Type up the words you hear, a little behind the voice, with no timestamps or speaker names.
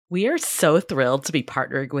We are so thrilled to be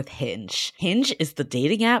partnering with Hinge. Hinge is the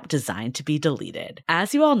dating app designed to be deleted.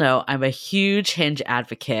 As you all know, I'm a huge Hinge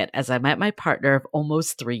advocate as I met my partner of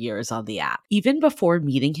almost 3 years on the app. Even before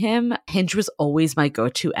meeting him, Hinge was always my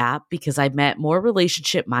go-to app because I met more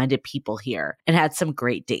relationship-minded people here and had some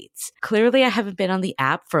great dates. Clearly, I haven't been on the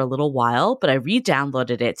app for a little while, but I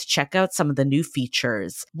re-downloaded it to check out some of the new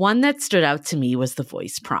features. One that stood out to me was the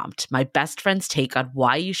voice prompt, my best friend's take on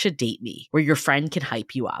why you should date me, where your friend can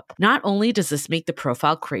hype you up. Not only does this make the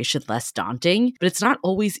profile creation less daunting, but it's not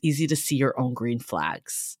always easy to see your own green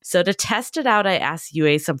flags. So to test it out, I asked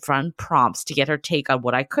Yue some fun prompts to get her take on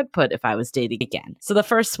what I could put if I was dating again. So the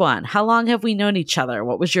first one, how long have we known each other?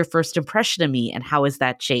 What was your first impression of me and how has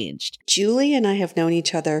that changed? Julie and I have known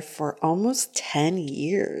each other for almost 10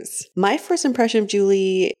 years. My first impression of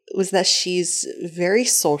Julie was that she's very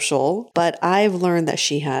social, but I've learned that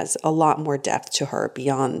she has a lot more depth to her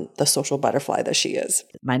beyond the social butterfly that she is.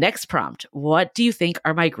 My next prompt, what do you think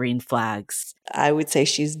are my green flags? I would say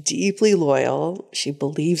she's deeply loyal. She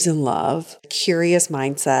believes in love, curious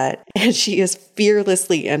mindset, and she is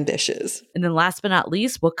fearlessly ambitious. And then last but not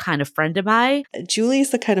least, what kind of friend am I? Julie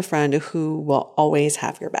is the kind of friend who will always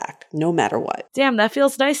have your back, no matter what. Damn, that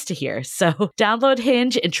feels nice to hear. So download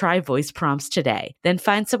Hinge and try voice prompts today. Then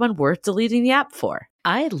find someone worth deleting the app for.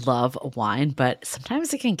 I love wine, but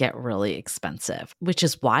sometimes it can get really expensive, which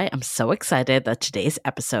is why I'm so excited that today's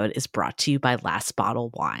episode is brought to you by Last Bottle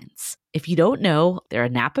Wines. If you don't know, they're a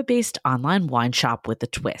Napa-based online wine shop with a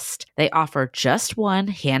twist. They offer just one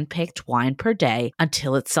hand-picked wine per day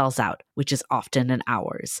until it sells out, which is often in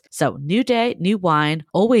hours. So new day, new wine,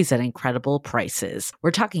 always at incredible prices.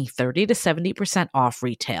 We're talking 30 to 70% off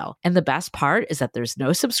retail. And the best part is that there's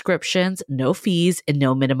no subscriptions, no fees, and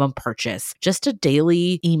no minimum purchase. Just a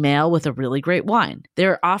daily email with a really great wine.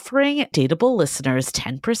 They're offering Dateable listeners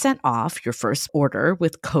 10% off your first order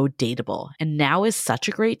with code Dateable. And now is such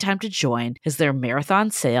a great time to join as their marathon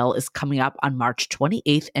sale is coming up on March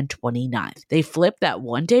 28th and 29th. They flip that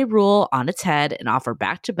one-day rule on its head and offer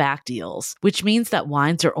back-to-back deals, which means that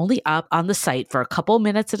wines are only up on the site for a couple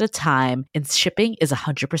minutes at a time and shipping is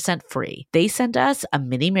 100% free. They sent us a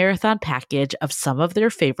mini marathon package of some of their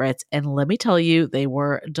favorites, and let me tell you, they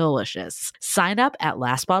were delicious. Sign up at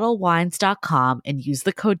lastbottlewines.com and use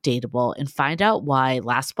the code Dateable and find out why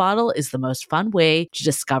Last Bottle is the most fun way to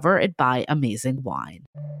discover and buy amazing wine.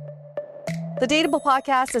 The Dateable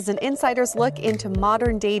podcast is an insider's look into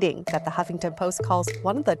modern dating that the Huffington Post calls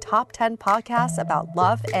one of the top 10 podcasts about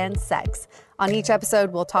love and sex. On each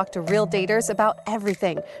episode, we'll talk to real daters about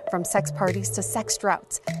everything from sex parties to sex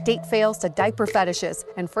droughts, date fails to diaper fetishes,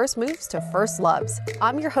 and first moves to first loves.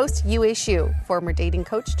 I'm your host, Yue Xu, former dating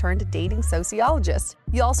coach turned dating sociologist.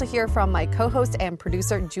 You'll also hear from my co-host and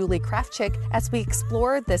producer, Julie Krafchick, as we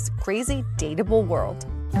explore this crazy dateable world.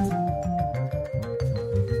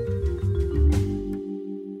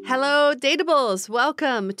 Hello, Dateables.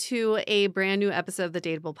 Welcome to a brand new episode of the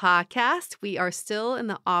Dateable podcast. We are still in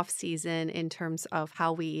the off season in terms of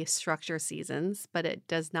how we structure seasons, but it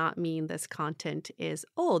does not mean this content is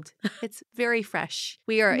old. It's very fresh.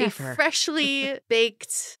 We are a freshly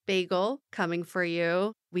baked bagel coming for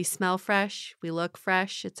you. We smell fresh. We look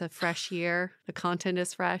fresh. It's a fresh year. The content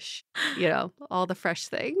is fresh. You know, all the fresh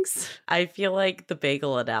things. I feel like the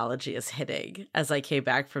bagel analogy is hitting as I came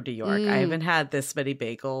back from New York. I haven't had this many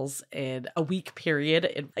bagels in a week period,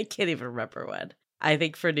 and I can't even remember when. I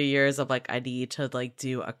think for New Year's, I'm like, I need to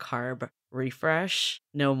do a carb refresh.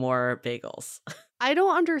 No more bagels. I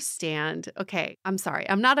don't understand. Okay, I'm sorry.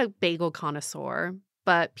 I'm not a bagel connoisseur,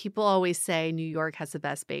 but people always say New York has the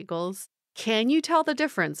best bagels. Can you tell the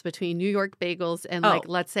difference between New York bagels and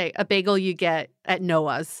let's say a bagel you get at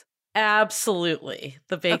Noah's? Absolutely.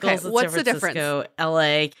 The bagels in San Francisco,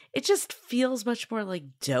 LA, it just feels much more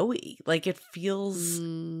doughy. It feels,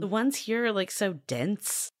 the ones here are so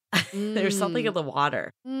dense. There's something in the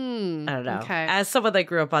water. I don't know. Okay. As someone that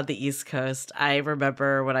grew up on the East Coast, I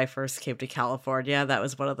remember when I first came to California, that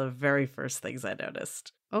was one of the very first things I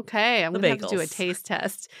noticed. Okay, I'm going to have to do a taste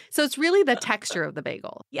test. So it's really the texture of the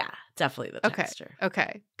bagel. Yeah, definitely the texture.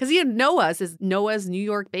 Okay. Because Noah's is Noah's New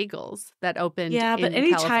York Bagels that opened but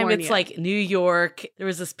anytime California. it's New York, there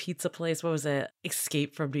was this pizza place, what was it?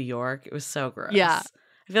 Escape from New York. It was so gross. Yeah.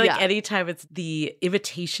 I feel anytime it's the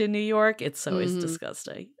imitation New York, it's always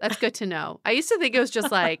disgusting. That's good to know. I used to think it was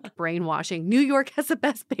just brainwashing. New York has the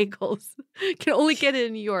best bagels. Can only get it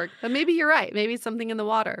in New York. But maybe you're right. Maybe it's something in the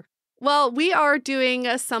water. Well, we are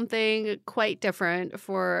doing something quite different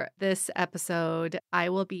for this episode. I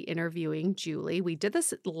will be interviewing Julie. We did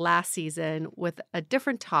this last season with a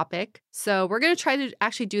different topic. So we're going to try to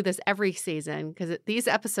actually do this every season because these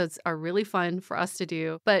episodes are really fun for us to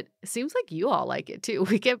do. But it seems like you all like it too.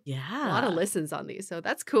 We get a lot of listens on these. So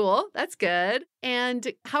that's cool. That's good.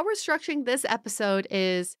 And how we're structuring this episode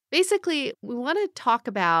is basically we want to talk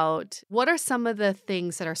about what are some of the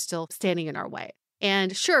things that are still standing in our way.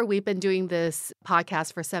 And sure, we've been doing this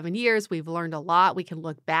podcast for 7 years. We've learned a lot. We can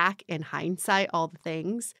look back in hindsight, all the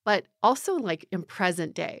things, but also like in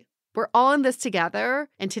present day. We're all in this together.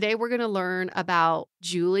 And today we're going to learn about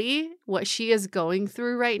Julie, what she is going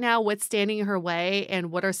through right now, what's standing in her way,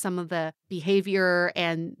 and what are some of the behavior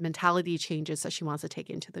and mentality changes that she wants to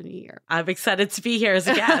take into the new year. I'm excited to be here as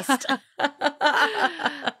a guest.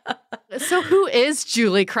 So who is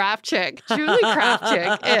Julie Krafchick? Julie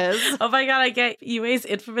Krafchick is... Oh my God, I get Yue's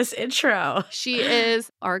infamous intro. She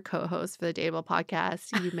is our co-host for the Dateable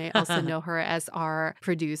podcast. You may also know her as our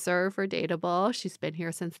producer for Dateable. She's been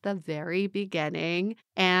here since the very beginning.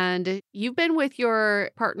 And you've been with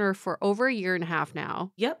your partner for over a year and a half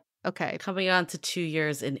now. Yep. Okay. Coming on to 2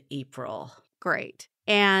 years in April. Great.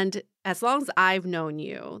 And as long as I've known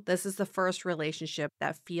you, this is the first relationship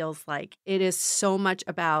that feels like it is so much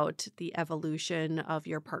about the evolution of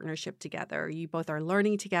your partnership together. You both are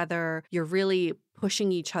learning together. You're really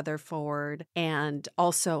pushing each other forward and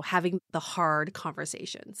also having the hard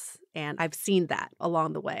conversations. And I've seen that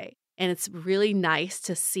along the way. And it's really nice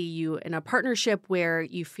to see you in a partnership where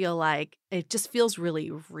you feel like it just feels really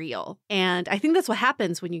real. And I think that's what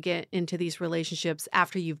happens when you get into these relationships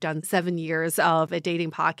after you've done 7 years of a dating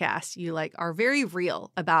podcast. You like are very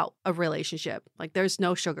real about a relationship. Like there's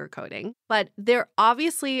no sugarcoating. But there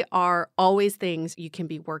obviously are always things you can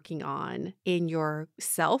be working on in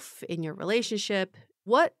yourself, in your relationship.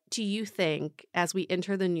 What do you think as we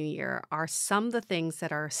enter the new year are some of the things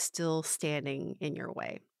that are still standing in your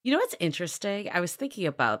way? You know what's interesting? I was thinking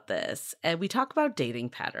about this, and we talk about dating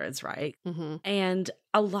patterns, right? Mm-hmm. And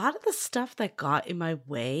a lot of the stuff that got in my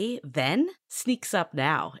way then sneaks up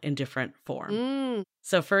now in different form.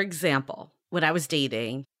 So, for example, when I was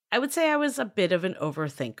dating, I would say I was a bit of an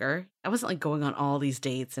overthinker. I wasn't like going on all these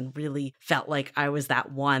dates and really felt like I was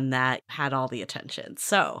that one that had all the attention.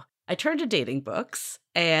 So I turned to dating books,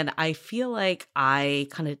 and I feel like I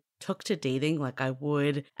kind of took to dating like I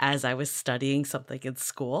would as I was studying something in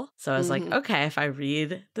school. So I was like, okay, if I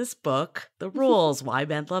read this book, The Rules, Why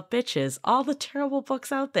Men Love Bitches, all the terrible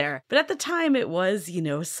books out there. But at the time it was,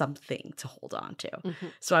 something to hold on to.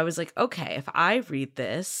 So I was like, okay, if I read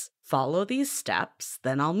this, follow these steps,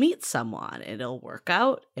 then I'll meet someone and it'll work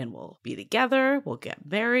out and we'll be together, we'll get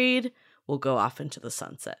married, we'll go off into the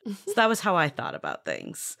sunset. So that was how I thought about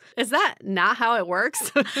things. Is that not how it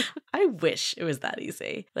works? I wish it was that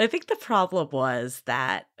easy. But I think the problem was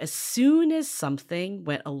that as soon as something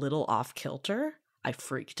went a little off kilter, I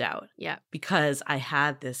freaked out. Yeah. Because I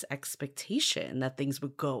had this expectation that things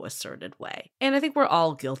would go a certain way. And I think we're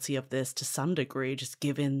all guilty of this to some degree, just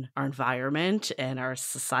given our environment and our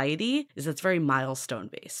society, is it's very milestone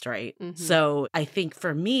based, right? So I think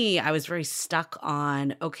for me, I was very stuck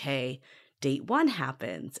on, okay, date 1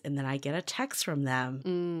 happens, and then I get a text from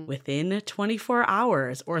them within 24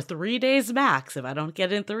 hours or 3 days max. If I don't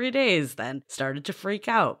get in 3 days, then started to freak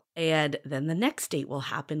out. And then the next date will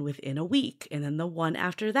happen within a week, and then the one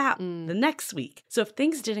after that, the next week. So if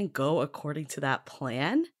things didn't go according to that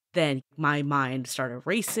plan, then my mind started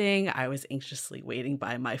racing. I was anxiously waiting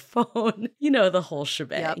by my phone, the whole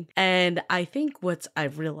shebang. Yep. And I think what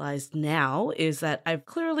I've realized now is that I've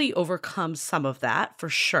clearly overcome some of that for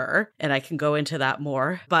sure. And I can go into that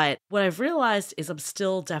more. But what I've realized is I'm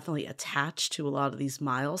still definitely attached to a lot of these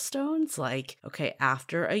milestones. Like, okay,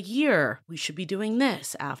 after a year, we should be doing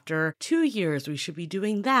this. After 2 years, we should be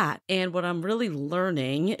doing that. And what I'm really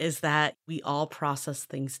learning is that we all process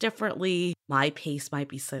things differently. My pace might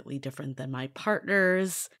be slightly different than my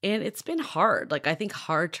partner's. And it's been hard. Like, I think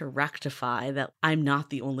hard to rectify that I'm not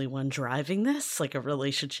the only one driving this. Like, a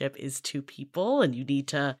relationship is 2 people and you need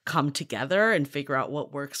to come together and figure out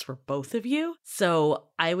what works for both of you. So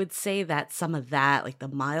I would say that some of that, like the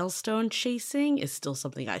milestone chasing, is still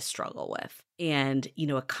something I struggle with. And,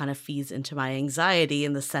 it kind of feeds into my anxiety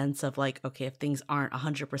in the sense of like, okay, if things aren't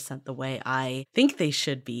 100% the way I think they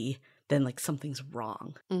should be, then like something's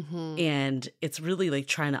wrong. Mm-hmm. And it's really like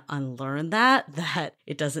trying to unlearn that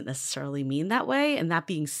it doesn't necessarily mean that way. And that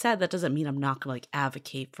being said, that doesn't mean I'm not going to like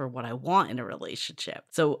advocate for what I want in a relationship.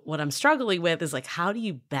 So what I'm struggling with is like, how do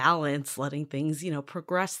you balance letting things,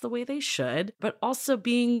 progress the way they should, but also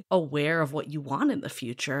being aware of what you want in the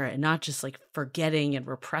future and not just like forgetting and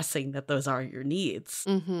repressing that those are your needs.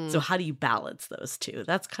 Mm-hmm. So how do you balance those two?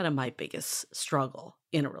 That's kind of my biggest struggle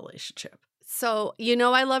in a relationship. So,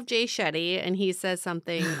 I love Jay Shetty, and he says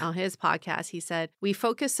something on his podcast. He said, we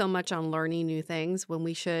focus so much on learning new things when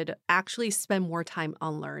we should actually spend more time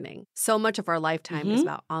unlearning. So much of our lifetime is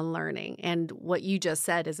about unlearning. And what you just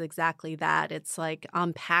said is exactly that. It's like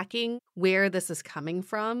unpacking where this is coming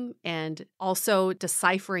from and also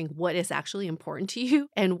deciphering what is actually important to you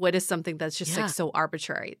and what is something that's just like so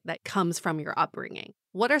arbitrary that comes from your upbringing.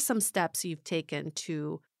 What are some steps you've taken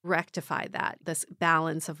to rectify this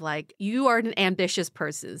balance of like, you are an ambitious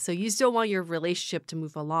person, so you still want your relationship to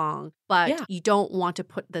move along, but you don't want to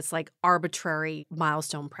put this like arbitrary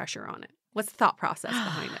milestone pressure on it? What's the thought process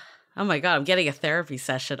behind it? Oh my God, I'm getting a therapy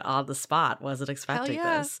session on the spot. Wasn't expecting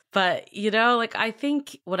this. But, I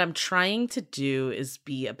think what I'm trying to do is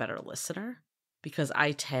be a better listener. Because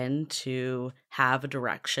I tend to have a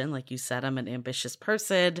direction. Like you said, I'm an ambitious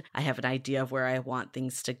person. I have an idea of where I want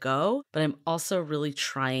things to go, but I'm also really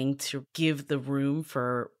trying to give the room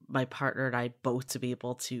for my partner and I both to be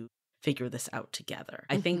able to figure this out together.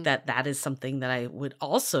 I think that is something that I would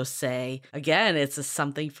also say, again, it's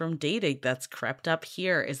something from dating that's crept up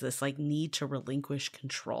here, is this like need to relinquish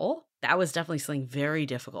control. That was definitely something very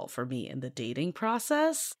difficult for me in the dating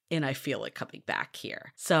process. And I feel it coming back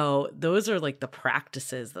here. So those are like the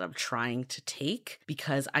practices that I'm trying to take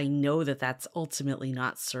because I know that that's ultimately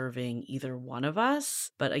not serving either one of us.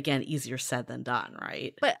 But again, easier said than done,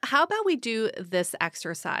 right? But how about we do this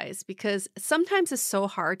exercise? Because sometimes it's so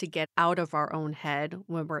hard to get out of our own head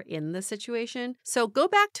when we're in the situation. So go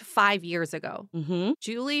back to 5 years ago.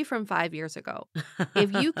 Julie from 5 years ago.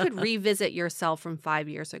 If you could revisit yourself from 5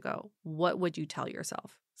 years ago, what would you tell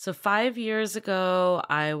yourself? So 5 years ago,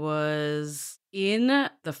 I was in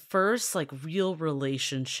the first like real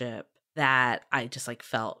relationship that I just like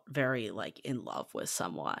felt very like in love with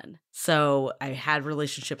someone. So I had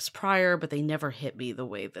relationships prior, but they never hit me the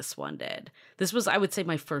way this one did. This was, I would say,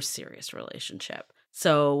 my first serious relationship.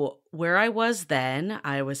 So where I was then,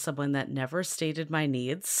 I was someone that never stated my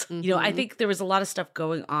needs. I think there was a lot of stuff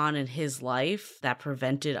going on in his life that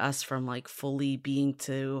prevented us from like fully being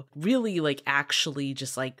to really like actually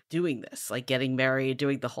just like doing this, like getting married,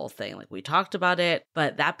 doing the whole thing. Like we talked about it.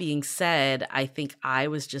 But that being said, I think I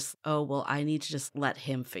was just, I need to just let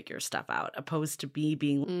him figure stuff out, opposed to me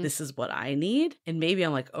being, this is what I need. And maybe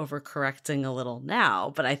I'm like overcorrecting a little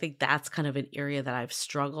now, but I think that's kind of an area that I've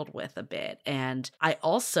struggled with a bit. And I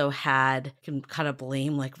also can kind of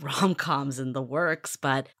blame like rom-coms in the works,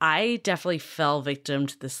 but I definitely fell victim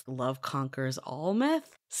to this love conquers all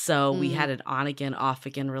myth. So we had an on again, off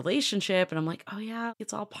again relationship. And I'm like, oh yeah,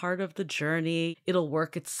 it's all part of the journey. It'll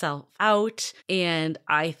work itself out. And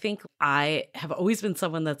I think I have always been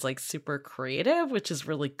someone that's like super creative, which is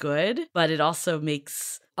really good. But it also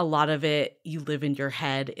makes a lot of it, you live in your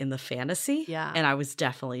head in the fantasy. Yeah. And I was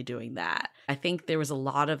definitely doing that. I think there was a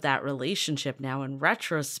lot of that relationship now in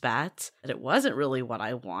retrospect that it wasn't really what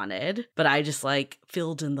I wanted, but I just like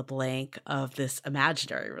filled in the blank of this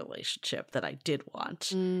imaginary relationship that I did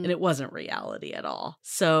want. And it wasn't reality at all.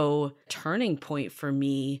 So turning point for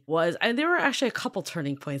me was, and there were actually a couple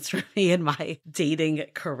turning points for me in my dating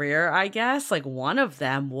career, I guess. Like one of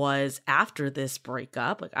them was after this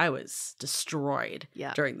breakup, like I was destroyed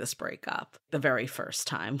during this breakup. The very first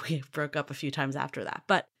time. We broke up a few times after that.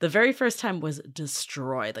 But the very first time was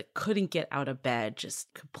destroyed, like couldn't get out of bed,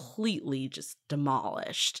 just completely just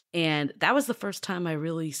demolished. And that was the first time I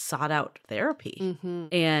really sought out therapy.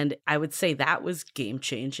 And I would say that was game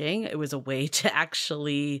changing. It was a way to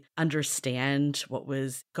actually understand what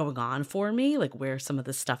was going on for me, like where some of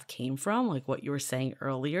the stuff came from, like what you were saying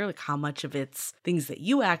earlier, like how much of it's things that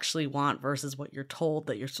you actually want versus what you're told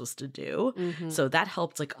that you're supposed to do. So that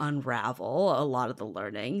helped like unravel a lot of the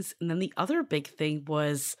learnings. And then the other big thing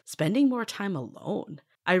was spending more time alone.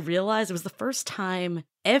 I realized it was the first time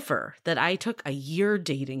ever that I took a year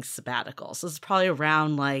dating sabbatical. So it's probably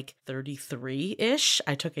around like 33-ish.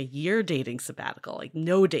 I took a year dating sabbatical, like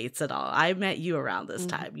no dates at all. I met you around this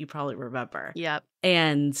time. You probably remember. Yep.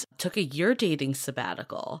 And took a year dating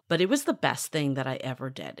sabbatical. But it was the best thing that I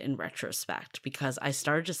ever did in retrospect because I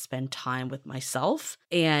started to spend time with myself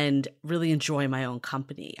and really enjoy my own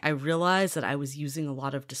company. I realized that I was using a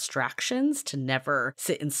lot of distractions to never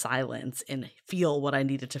sit in silence and feel what I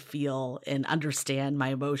needed to feel and understand my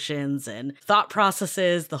emotions and thought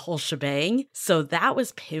processes, the whole shebang. So that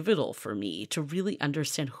was pivotal for me to really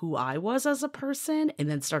understand who I was as a person and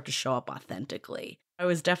then start to show up authentically. I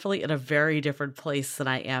was definitely in a very different place than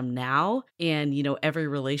I am now. And, every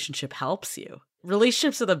relationship helps you.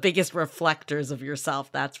 Relationships are the biggest reflectors of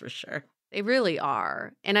yourself, that's for sure. They really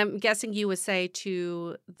are. And I'm guessing you would say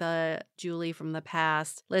to the Julie from the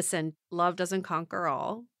past, listen, love doesn't conquer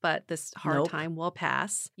all, but this hard time will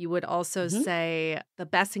pass. You would also say the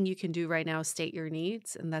best thing you can do right now is state your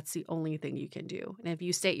needs, and that's the only thing you can do. And if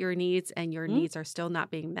you state your needs and your needs are still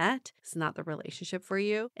not being met, it's not the relationship for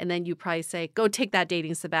you. And then you probably say, go take that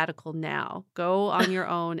dating sabbatical now. Go on your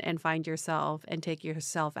own and find yourself and take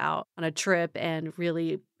yourself out on a trip and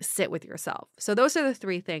really sit with yourself. So those are the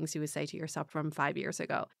 3 things you would say to yourself from 5 years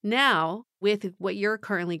ago. Now, with what you're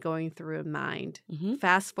currently going through in mind,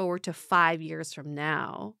 fast forward to 5 years from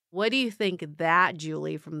now, what do you think that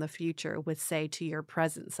Julie from the future would say to your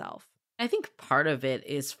present self? I think part of it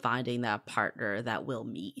is finding that partner that will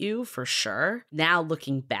meet you for sure. Now,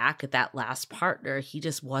 looking back at that last partner, he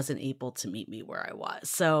just wasn't able to meet me where I was.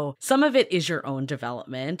 So some of it is your own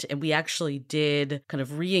development. And we actually did kind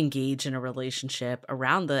of re-engage in a relationship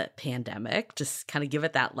around the pandemic, just kind of give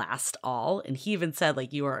it that last all. And he even said,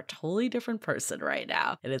 like, you are a totally different person right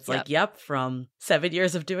now. And it's like, yep, from 7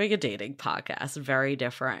 years of doing a dating podcast, very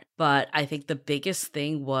different. But I think the biggest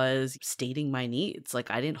thing was stating my needs.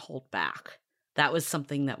 Like, I didn't hold back. That was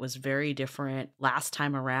something that was very different last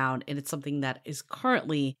time around, and it's something that is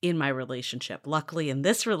currently in my relationship. Luckily, in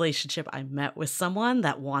this relationship, I met with someone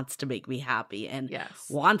that wants to make me happy and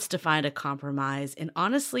wants to find a compromise. And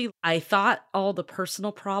honestly, I thought all the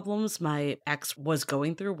personal problems my ex was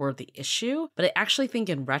going through were the issue, but I actually think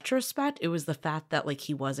in retrospect, it was the fact that like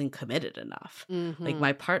he wasn't committed enough. Like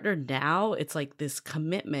my partner now, it's like this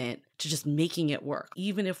commitment to just making it work.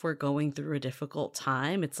 Even if we're going through a difficult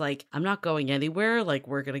time, it's like, I'm not going anywhere. Like,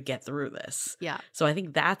 we're going to get through this. Yeah. So I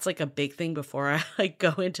think that's like a big thing before I like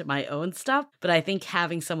go into my own stuff. But I think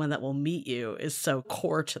having someone that will meet you is so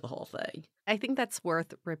core to the whole thing. I think that's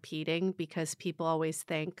worth repeating because people always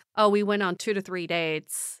think, oh, we went on 2 to 3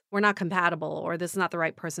 dates. We're not compatible, or this is not the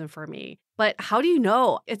right person for me. But how do you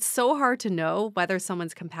know? It's so hard to know whether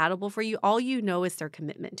someone's compatible for you. All you know is their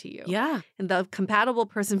commitment to you. Yeah. And the compatible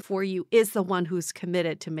person for you is the one who's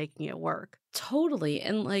committed to making it work. Totally.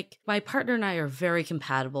 And like my partner and I are very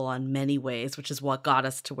compatible on many ways, which is what got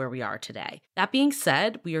us to where we are today. That being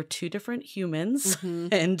said, we are 2 different humans.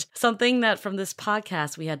 And something that from this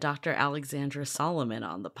podcast, we had Dr. Alexandra Solomon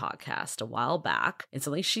on the podcast a while back. And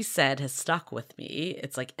something she said has stuck with me.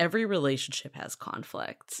 It's like every relationship has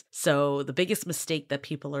conflicts. So the biggest mistake that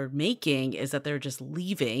people are making is that they're just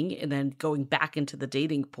leaving and then going back into the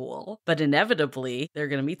dating pool. But inevitably, they're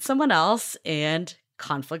going to meet someone else and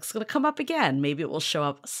conflict's going to come up again. Maybe it will show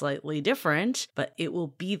up slightly different, but it will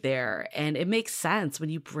be there. And it makes sense when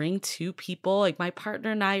you bring 2 people, like my partner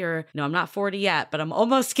and I are, I'm not 40 yet, but I'm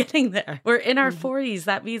almost getting there. We're in our 40s.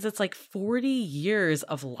 That means it's like 40 years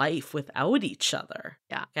of life without each other.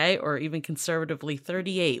 Yeah. Okay. Or even conservatively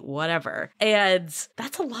 38, whatever. And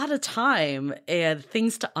that's a lot of time and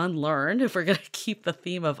things to unlearn if we're going to keep the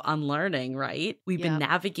theme of unlearning, right? We've been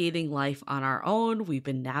navigating life on our own. We've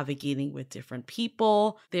been navigating with different people.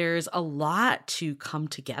 There's a lot to come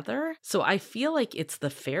together. So I feel like it's the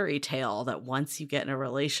fairy tale that once you get in a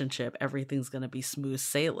relationship, everything's going to be smooth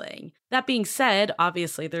sailing. That being said,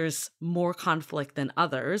 obviously there's more conflict than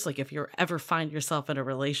others. Like if you ever find yourself in a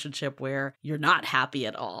relationship where you're not happy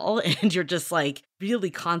at all and you're just like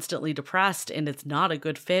really constantly depressed and it's not a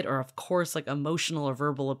good fit, or of course like emotional or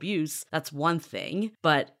verbal abuse, that's one thing,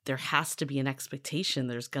 but there has to be an expectation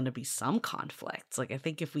there's going to be some conflicts. Like I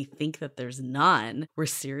think if we think that there's none, we're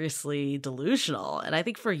seriously delusional. And I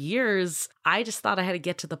think for years, I just thought I had to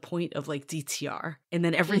get to the point of like DTR and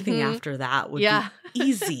then everything after that would be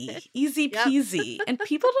easy peasy. And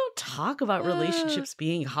people don't talk about relationships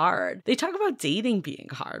being hard. They talk about dating being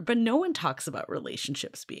hard, but no one talks about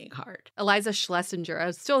relationships being hard. Eliza Schlesinger, I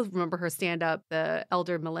still remember her stand up, the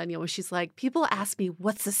elder millennial, when she's like, people ask me,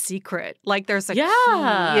 what's the secret? Like there's a key,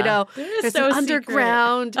 there's an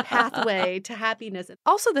underground pathway to happiness.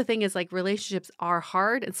 Also, the thing is like relationships are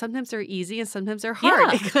hard and sometimes they're easy and sometimes they're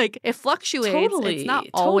hard. Yeah. Like it fluctuates. It's not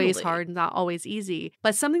always hard and not always easy.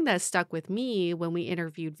 But something that stuck with me when we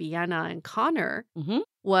interviewed Vienna and Connor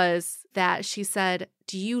was that she said,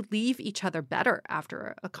 do you leave each other better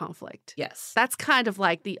after a conflict? Yes. That's kind of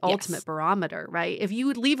like the ultimate barometer, right? If you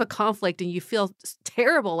would leave a conflict and you feel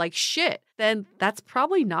terrible, like shit, then that's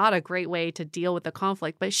probably not a great way to deal with the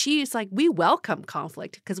conflict. But she's like, we welcome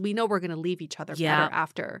conflict because we know we're going to leave each other better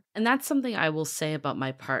after. And that's something I will say about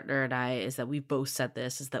my partner and I, is that we've both said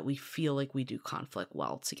this, is that we feel like we do conflict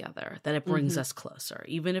well together, that it brings us closer.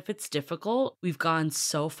 Even if it's difficult, we've gone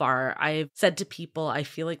so far. I've said to people, I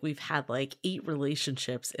feel like we've had like 8 relationships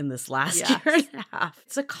in this last year and a half.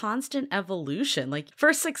 It's a constant evolution. Like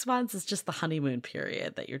first 6 months is just the honeymoon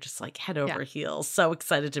period that you're just like head over heels, so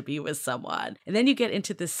excited to be with someone. And then you get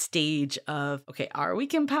into this stage of, okay, are we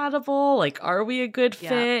compatible? Like, are we a good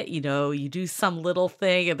fit? You know, you do some little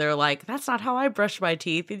thing and they're like, that's not how I brush my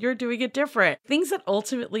teeth and you're doing it different. Things that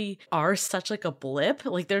ultimately are such like a blip,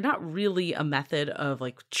 like they're not really a method of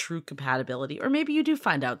like true compatibility. Or maybe you do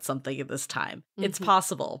find out something at this time. It's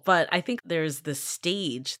possible. But I think there's this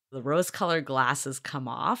stage, the rose-colored glasses come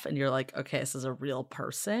off and you're like, okay, this is a real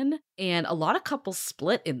person. And a lot of couples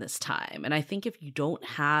split in this time. And I think if you don't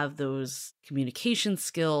have those communication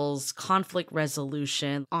skills, conflict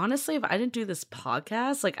resolution, honestly, if I didn't do this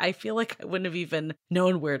podcast, like I feel like I wouldn't have even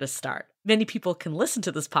known where to start. Many people can listen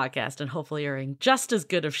to this podcast and hopefully are in just as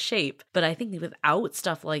good of shape. But I think without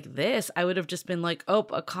stuff like this, I would have just been like, oh,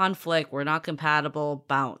 a conflict, we're not compatible,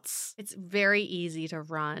 bounce. It's very easy to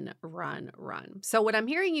run. So what I'm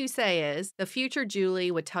hearing you say is the future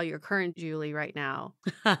Julie would tell your current Julie right now,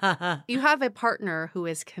 you have a partner who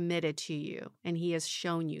is committed to you and he has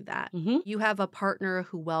shown you that. You have a partner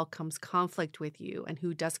who welcomes conflict with you and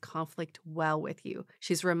who does conflict well with you.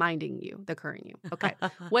 She's reminding you, the current you. Okay.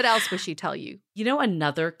 What else was she tell you? You know,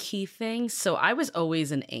 another key thing. So I was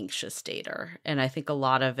always an anxious dater. And I think a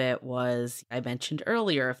lot of it was, I mentioned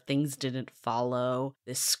earlier, if things didn't follow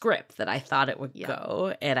this script that I thought it would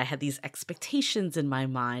go. And I had these expectations in my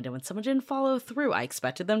mind. And when someone didn't follow through, I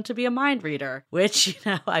expected them to be a mind reader, which, you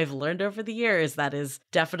know, I've learned over the years that is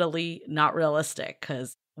definitely not realistic,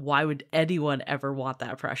 because why would anyone ever want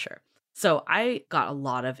that pressure? So I got a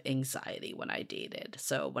lot of anxiety when I dated.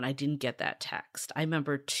 So when I didn't get that text, I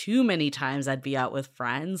remember too many times I'd be out with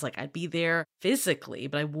friends. Like I'd be there physically,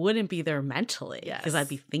 but I wouldn't be there mentally because I'd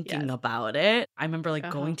be thinking about it. I remember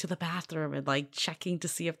like going to the bathroom and like checking to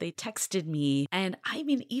see if they texted me. And I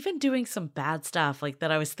mean, even doing some bad stuff like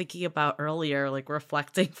that I was thinking about earlier, like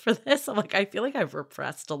reflecting for this. I'm like, I feel like I've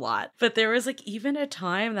repressed a lot. But there was like even a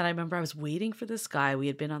time that I remember I was waiting for this guy. We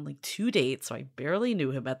had been on like 2 dates, so I barely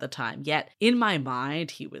knew him at the time. Yet in my mind,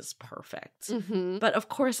 he was perfect. But of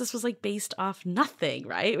course, this was like based off nothing,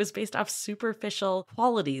 right? It was based off superficial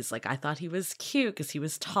qualities. Like I thought he was cute because he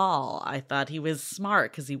was tall. I thought he was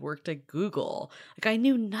smart because he worked at Google. Like I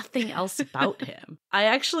knew nothing else about him. I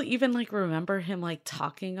actually even like remember him like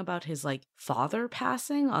talking about his like father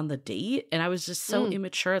passing on the date. And I was just so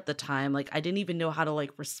immature at the time. Like I didn't even know how to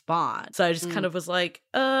like respond. So I just kind of was like,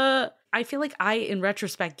 I feel like I, in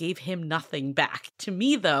retrospect, gave him nothing back. To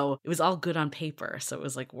me, though, it was all good on paper. So it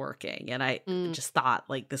was like working. And I just thought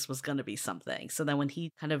like this was going to be something. So then when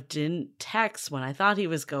he kind of didn't text when I thought he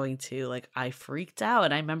was going to, like I freaked out.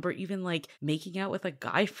 And I remember even like making out with a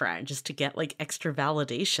guy friend just to get like extra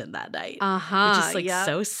validation that night. Which is like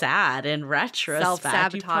so sad in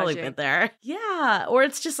retrospect. You've probably been there. Yeah. Or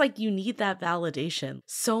it's just like you need that validation.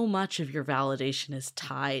 So much of your validation is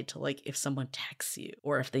tied to like if someone texts you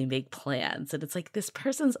or if they make plans. And it's like, this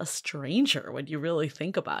person's a stranger when you really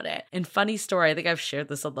think about it. And funny story, I think I've shared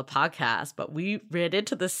this on the podcast, but we ran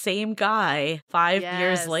into the same guy 5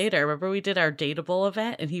 years later. Remember we did our Dateable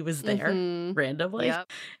event and he was there randomly? And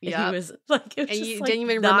he was like, it was and just you like didn't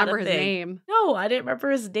even remember his name. No, I didn't remember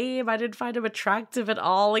his name. I didn't find him attractive at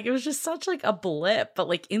all. Like it was just such like a blip, but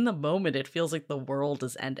like in the moment, it feels like the world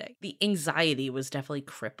is ending. The anxiety was definitely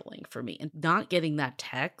crippling for me, and not getting that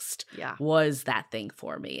text was that thing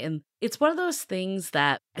for me. And it's one of those things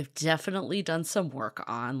that I've definitely done some work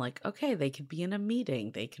on. Like, okay, they could be in a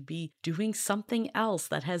meeting. They could be doing something else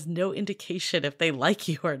that has no indication if they like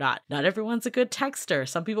you or not. Not everyone's a good texter.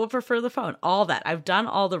 Some people prefer the phone, all that. I've done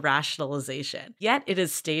all the rationalization. Yet it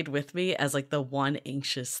has stayed with me as like the one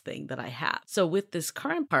anxious thing that I have. So with this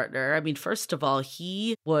current partner, I mean, first of all,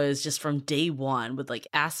 he was just from day one would like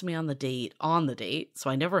ask me on the date. So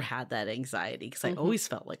I never had that anxiety because I always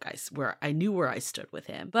felt like I knew where I stood with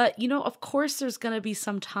him. But, you of course there's going to be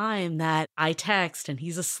some time that I text and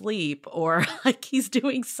he's asleep or like he's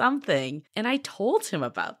doing something. And I told him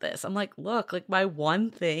about this. I'm like, look, like my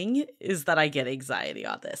one thing is that I get anxiety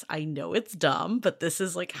on this. I know it's dumb, but this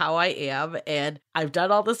is like how I am. And I've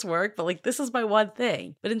done all this work, but like this is my one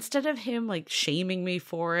thing. But instead of him like shaming me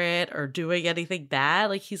for it or doing anything bad,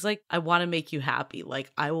 like he's like, I want to make you happy.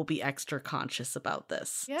 Like I will be extra conscious about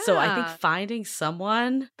this. Yeah. So I think finding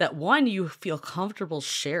someone that one, you feel comfortable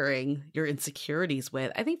sharing your insecurities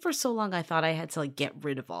with. I think for so long I thought I had to like get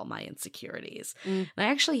rid of all my insecurities. And I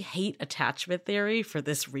actually hate attachment theory for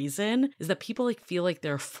this reason, is that people like feel like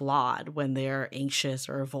they're flawed when they're anxious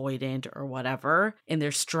or avoidant or whatever, and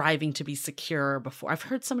they're striving to be secure before. I've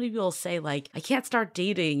heard so many people say like, I can't start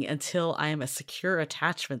dating until I am a secure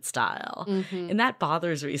attachment style. And that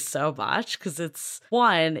bothers me so much because it's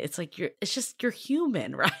like it's just you're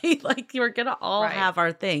human, right? Like you're gonna all have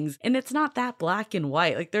our things. And it's not that black and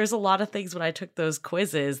white. Like there's a lot of things when I took those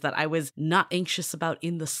quizzes that I was not anxious about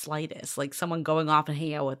in the slightest. Like someone going off and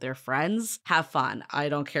hanging out with their friends, have fun. I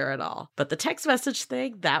don't care at all. But the text message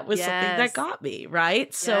thing, that was something that got me,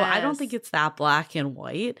 right? So I don't think it's that black and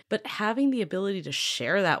white, but having the ability to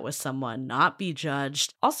share that with someone, not be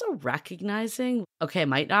judged, also recognizing, okay,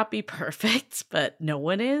 might not be perfect, but no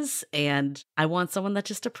one is. And I want someone that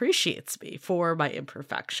just appreciates me for my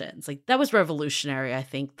imperfections. Like that was revolutionary, I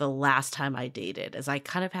think, the last time I dated, as I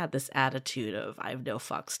kind of had this attitude of I have no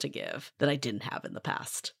fucks to give that I didn't have in the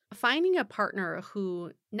past. Finding a partner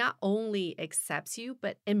who not only accepts you,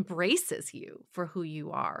 but embraces you for who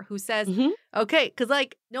you are, who says, okay, because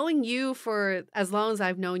like knowing you for as long as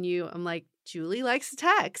I've known you, I'm like, Julie likes to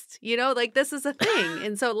text, like this is a thing.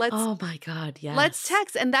 And so oh my God, yes. Let's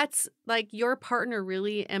text. And that's like your partner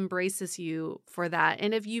really embraces you for that.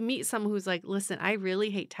 And if you meet someone who's like, listen, I really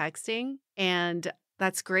hate texting and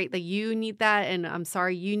that's great that you need that. And I'm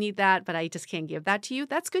sorry you need that, but I just can't give that to you.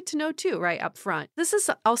 That's good to know too, right up front. This is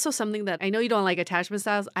also something that I know you don't like attachment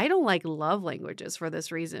styles. I don't like love languages for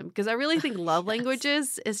this reason, because I really think love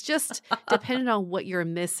languages is just dependent on what you're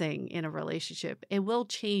missing in a relationship. It will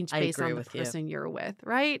change based on the person you're with,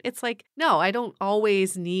 right? It's like, no, I don't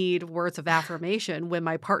always need words of affirmation when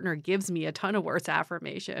my partner gives me a ton of words of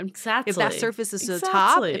affirmation. Exactly. If that surfaces to the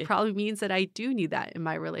top, it probably means that I do need that in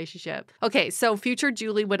my relationship. Okay, so future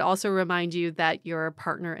Julie would also remind you that your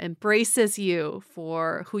partner embraces you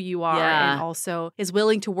for who you are and also is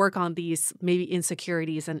willing to work on these maybe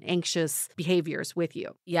insecurities and anxious behaviors with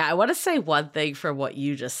you. Yeah, I want to say one thing for what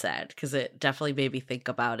you just said, because it definitely made me think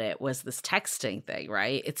about it, was this texting thing,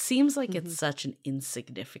 right? It seems like it's such an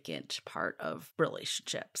insignificant part of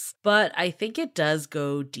relationships, but I think it does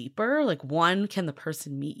go deeper. Like one, can the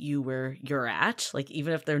person meet you where you're at? Like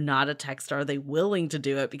even if they're not a texter, are they willing to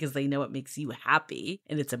do it because they know it makes you happy?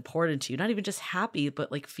 And it's important to you, not even just happy,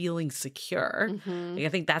 but like feeling secure. Like, I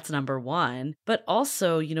think that's number one. But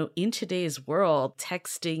also, in today's world,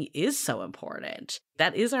 texting is so important.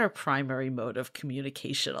 That is our primary mode of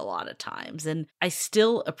communication a lot of times. And I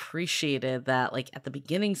still appreciated that, like at the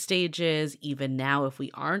beginning stages, even now, if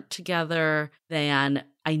we aren't together, then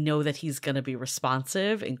I know that he's going to be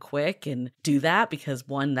responsive and quick and do that because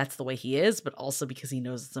one, that's the way he is, but also because he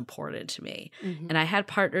knows it's important to me. And I had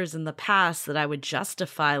partners in the past that I would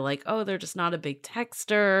justify like, oh, they're just not a big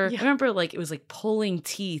texter. I remember like it was like pulling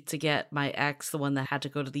teeth to get my ex, the one that had to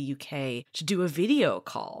go to the UK, to do a video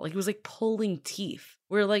call. Like it was like pulling teeth.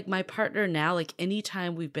 Where like my partner now, like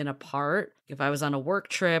anytime we've been apart, if I was on a work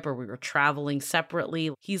trip or we were traveling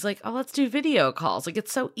separately, he's like, oh, let's do video calls. Like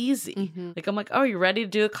it's so easy. Like I'm like, oh, you ready to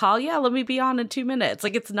do a call? Yeah, let me be on in 2 minutes.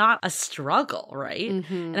 Like it's not a struggle, right?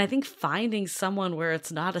 And I think finding someone where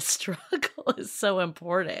it's not a struggle is so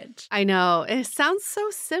important. I know. It sounds so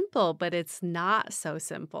simple, but it's not so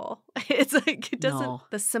simple. It's like it doesn't,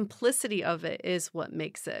 the simplicity of it is what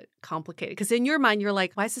makes it complicated. Because in your mind, you're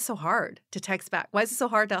like, why is it so hard to text back? Why is it so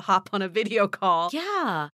hard to hop on a video call?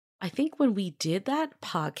 Yeah. I think when we did that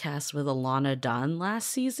podcast with Alana Dunn last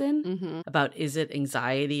season about is it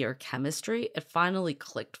anxiety or chemistry, it finally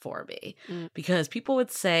clicked for me because people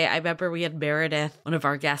would say, I remember we had Meredith, one of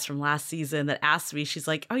our guests from last season, that asked me, she's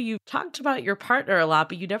like, oh, you talked about your partner a lot,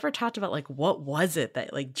 but you never talked about like, what was it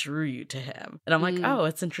that like drew you to him? And I'm like, oh,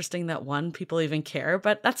 it's interesting that one, people even care,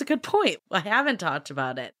 but that's a good point. I haven't talked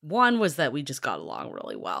about it. One was that we just got along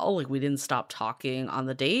really well. Like we didn't stop talking on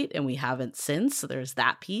the date and we haven't since. So there's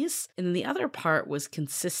that piece. piece. And then the other part was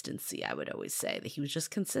consistency. I would always say that he was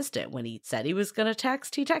just consistent. When he said he was going to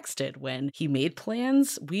text, he texted. When he made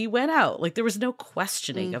plans, we went out. Like there was no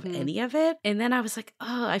questioning of any of it. And then I was like,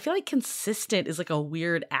 oh, I feel like consistent is like a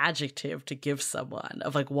weird adjective to give someone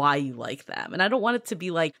of like why you like them. And I don't want it to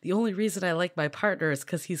be like the only reason I like my partner is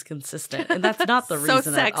because he's consistent. And that's not the So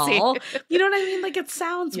reason at sexy. all. You know what I mean? Like it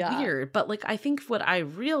sounds weird. But like I think what I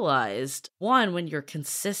realized, one, when you're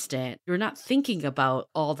consistent, you're not thinking about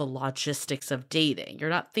all the logistics of dating. You're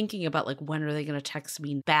not thinking about like when are they going to text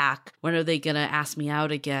me back? When are they going to ask me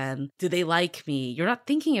out again? Do they like me? You're not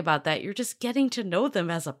thinking about that. You're just getting to know them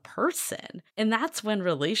as a person. And that's when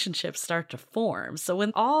relationships start to form. So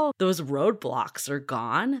when all those roadblocks are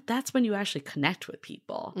gone, that's when you actually connect with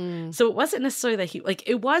people. So it wasn't necessarily that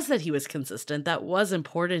it was that he was consistent. That was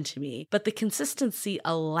important to me. But the consistency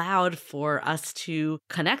allowed for us to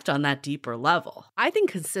connect on that deeper level. I think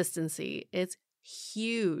consistency is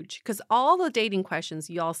huge because all the dating questions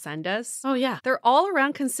y'all send us, Oh, yeah. they're all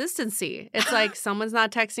around consistency. It's like someone's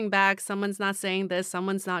not texting back, someone's not saying this,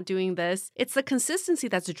 someone's not doing this. It's the consistency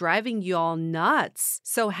that's driving y'all nuts.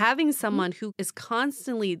 So having someone who is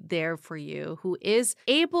constantly there for you, who is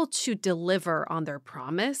able to deliver on their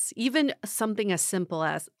promise, even something as simple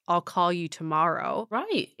as I'll call you tomorrow,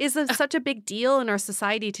 Right. is such a big deal in our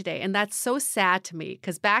society today. And that's so sad to me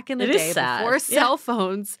because back in the It is day, sad. before Yeah. cell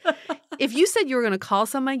phones, if you said you were going to call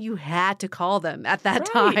someone, you had to call them at that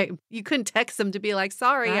Right. time. You couldn't text them to be like,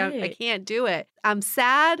 sorry, I Right. can't do it. I'm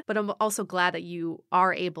sad, but I'm also glad that you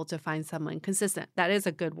are able to find someone consistent. That is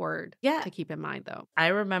a good word Yeah. to keep in mind, though. I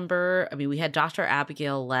remember, we had Dr.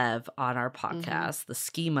 Abigail Lev on our podcast, the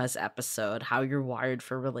Schemas episode, How You're Wired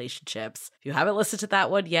for Relationships. If you haven't listened to that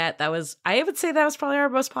one yet, I would say that was probably our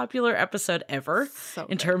most popular episode ever So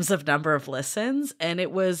in good. terms of number of listens. And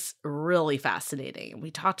it was really fascinating. We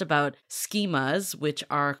talked about schemas, which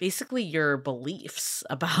are basically your beliefs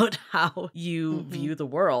about how you view the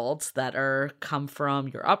world that come from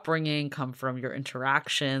your upbringing, come from your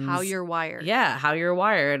interactions. How you're wired. Yeah, how you're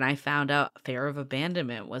wired. And I found out fear of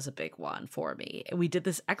abandonment was a big one for me. And we did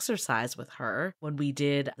this exercise with her when we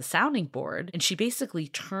did the sounding board. And she basically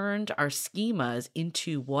turned our schemas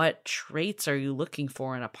into what traits are you looking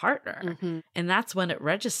for in a partner. And that's when it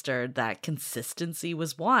registered that consistency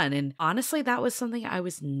was one. And honestly, that was something I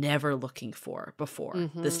was never looking for before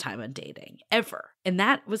this time of dating, ever. And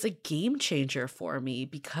that was a game changer for me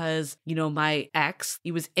because, my ex,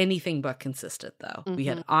 he was anything but consistent though. We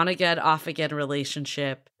had on again, off again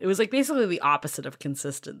relationship. It was like basically the opposite of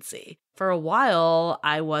consistency. For a while,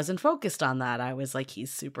 I wasn't focused on that. I was like,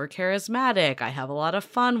 he's super charismatic. I have a lot of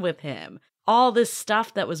fun with him. All this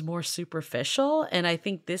stuff that was more superficial. And I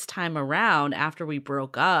think this time around, after we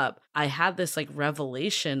broke up, I had this like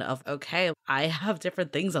revelation of, okay, I have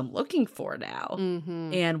different things I'm looking for now.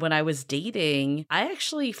 And when I was dating, I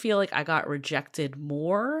actually feel like I got rejected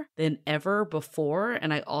more than ever before.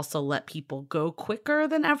 And I also let people go quicker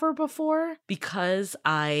than ever before because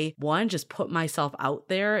I, one, just put myself out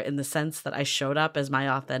there in the sense that I showed up as my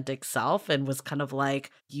authentic self and was kind of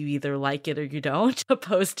like, you either like it or you don't,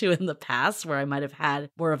 opposed to in the past where I might have had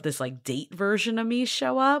more of this like date version of me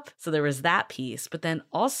show up. So there was that piece, but then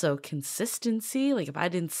also consistency. Like if I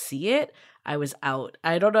didn't see it, I was out.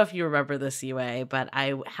 I don't know if you remember this, Yue, but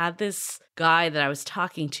I had this guy that I was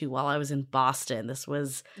talking to while I was in Boston. This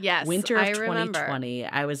was winter of 2020.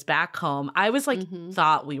 I was back home. I was like,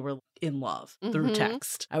 thought we were in love through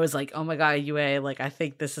text. I was like, oh my God, Yue, like, I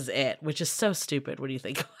think this is it, which is so stupid. What do you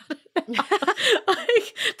think about it?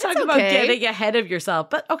 Like, talk about getting ahead of yourself.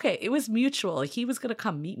 But okay, it was mutual. Like, he was going to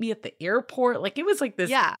come meet me at the airport. Like, it was like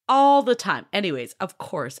this all the time. Anyways, of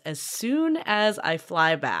course, as soon as I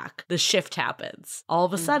fly back, the shift happens. All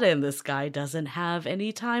of a sudden, this guy doesn't have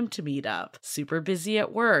any time to meet up. Super busy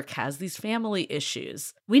at work, has these family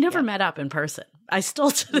issues. We never met up in person. I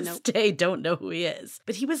still to this day don't know who he is.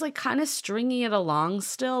 But he was like kind of stringing it along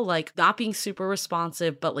still, like not being super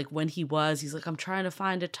responsive, but like when he was, he's like, I'm trying to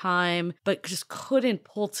find a time, but just couldn't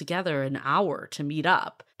pull together an hour to meet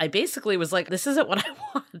up. I basically was like, this isn't what I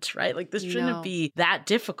want, right? Like this shouldn't be that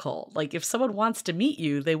difficult. Like if someone wants to meet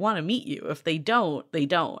you, they want to meet you. If they don't, they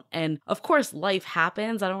don't. And of course, life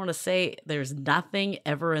happens. I don't want to say there's nothing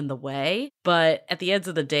ever in the way, but at the end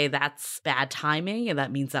of the day, that's bad timing. And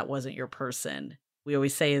that means that wasn't your person. We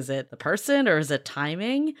always say, is it the person or is it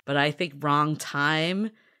timing? But I think wrong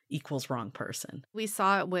time equals wrong person. We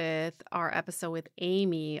saw it with our episode with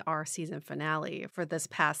Amy, our season finale for this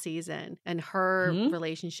past season, and her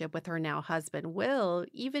relationship with her now husband, Will.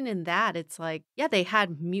 Even in that, it's like, yeah, they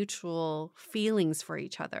had mutual feelings for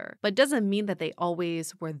each other, but it doesn't mean that they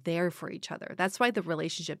always were there for each other. That's why the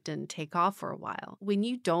relationship didn't take off for a while. When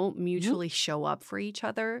you don't mutually show up for each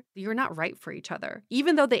other, you're not right for each other.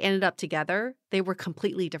 Even though they ended up together, they were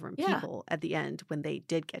completely different people at the end when they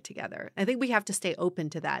did get together. I think we have to stay open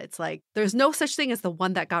to that. It's like, there's no such thing as the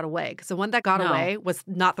one that got away, because the one that got away was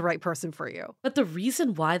not the right person for you. But the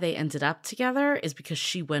reason why they ended up together is because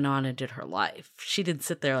she went on and did her life. She didn't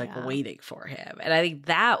sit there waiting for him. And I think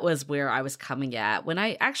that was where I was coming at when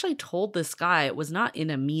I actually told this guy it was not in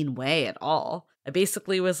a mean way at all. I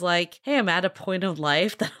basically was like, hey, I'm at a point of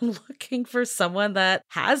life that I'm looking for someone that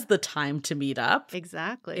has the time to meet up.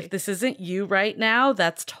 Exactly. If this isn't you right now,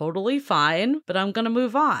 that's totally fine, but I'm going to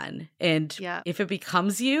move on. And if it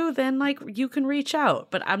becomes you, then like you can reach out.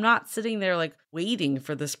 But I'm not sitting there like waiting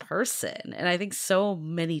for this person. And I think so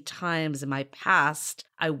many times in my past,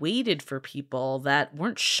 I waited for people that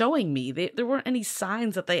weren't showing me. There weren't any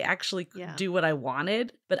signs that they actually could do what I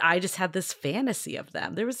wanted, but I just had this fantasy of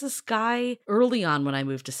them. There was this guy early on when I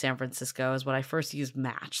moved to San Francisco is when I first used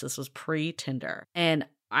Match. This was pre-Tinder. And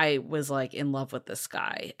I was like in love with this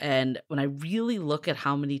guy. And when I really look at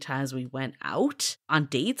how many times we went out on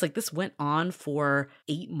dates, like this went on for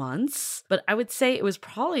 8 months, but I would say it was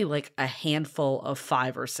probably like a handful of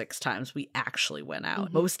 5 or 6 times we actually went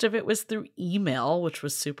out. Most of it was through email, which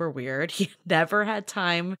was super weird. He never had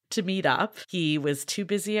time to meet up. He was too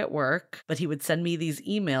busy at work, but he would send me these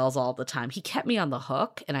emails all the time. He kept me on the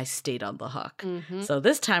hook and I stayed on the hook. So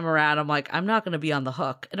this time around, I'm like, I'm not going to be on the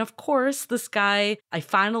hook. And of course, this guy, I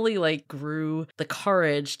finally like grew the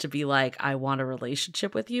courage to be like, I want a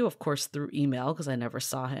relationship with you, of course, through email, because I never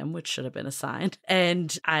saw him, which should have been a sign.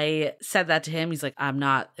 And I said that to him. He's like, I'm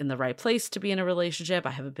not in the right place to be in a relationship.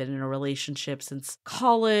 I haven't been in a relationship since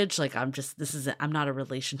college. Like, I'm not a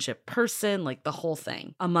relationship person, like the whole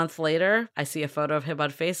thing. A month later, I see a photo of him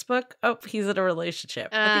on Facebook. Oh, he's in a relationship.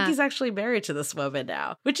 I think he's actually married to this woman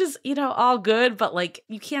now, which is, all good, but like,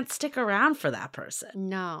 you can't stick around for that person.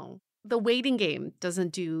 No. The waiting game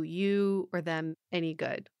doesn't do you or them any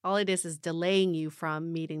good. All it is delaying you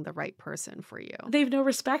from meeting the right person for you. They have no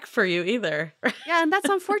respect for you either. Yeah, and that's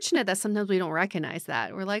unfortunate that sometimes we don't recognize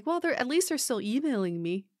that. We're like, well, at least they're still emailing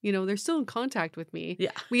me. They're still in contact with me.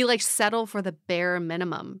 Yeah. We like settle for the bare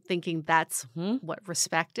minimum, thinking that's what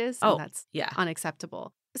respect is. And that's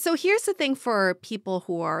unacceptable. So here's the thing for people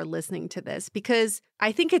who are listening to this, because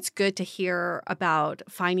I think it's good to hear about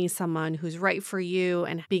finding someone who's right for you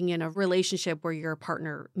and being in a relationship where your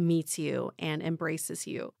partner meets you and embraces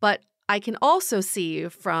you. But I can also see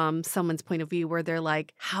from someone's point of view where they're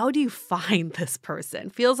like, how do you find this person?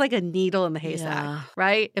 Feels like a needle in the haystack,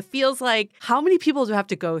 right? It feels like, how many people do I have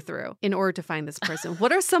to go through in order to find this person?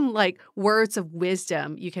 What are some like words of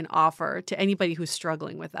wisdom you can offer to anybody who's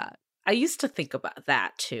struggling with that? I used to think about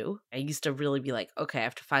that too. I used to really be like, okay, I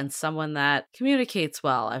have to find someone that communicates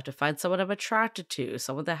well. I have to find someone I'm attracted to,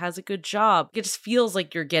 someone that has a good job. It just feels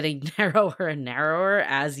like you're getting narrower and narrower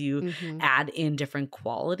as you add in different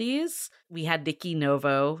qualities. We had Nikki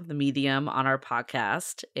Novo, the medium, on our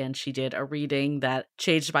podcast, and she did a reading that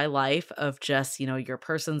changed my life of just, your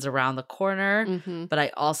person's around the corner. But I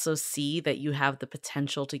also see that you have the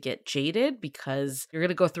potential to get jaded because you're going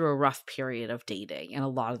to go through a rough period of dating, and a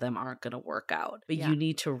lot of them aren't going to work out. But you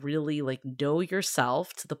need to really know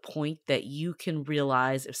yourself to the point that you can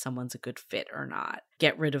realize if someone's a good fit or not.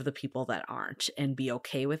 Get rid of the people that aren't and be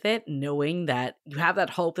okay with it, knowing that you have that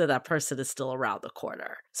hope that that person is still around the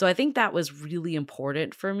corner. So I think that was really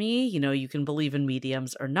important for me. You can believe in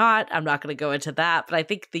mediums or not. I'm not going to go into that, but I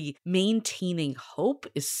think the maintaining hope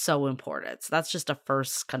is so important. So that's just a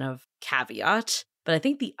first kind of caveat. But I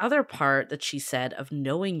think the other part that she said of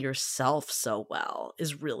knowing yourself so well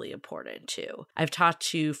is really important too. I've talked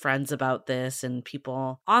to friends about this and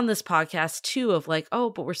people on this podcast too of like,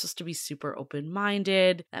 oh, but we're supposed to be super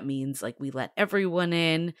open-minded. That means like we let everyone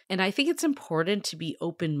in. And I think it's important to be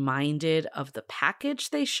open-minded of the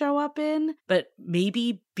package they show up in, but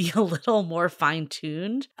maybe be a little more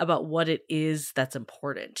fine-tuned about what it is that's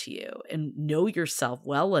important to you and know yourself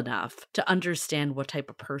well enough to understand what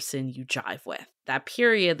type of person you jive with. That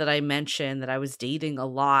period that I mentioned that I was dating a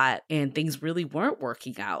lot and things really weren't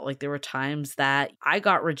working out. Like there were times that I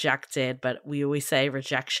got rejected, but we always say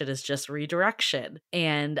rejection is just redirection.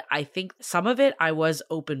 And I think some of it, I was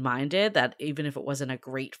open-minded that even if it wasn't a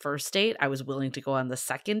great first date, I was willing to go on the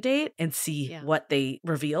second date and see what they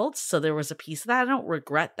revealed. So there was a piece of that. I don't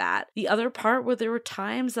regret regret that. The other part where there were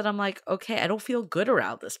times that I'm like, okay, I don't feel good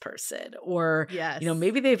around this person. Or,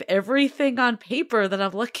 maybe they have everything on paper that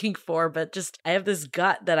I'm looking for, but just I have this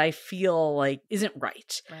gut that I feel like isn't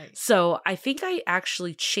right. So I think I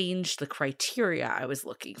actually changed the criteria I was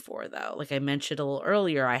looking for, though. Like I mentioned a little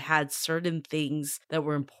earlier, I had certain things that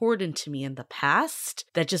were important to me in the past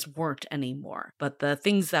that just weren't anymore. But the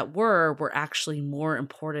things that were actually more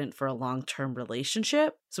important for a long-term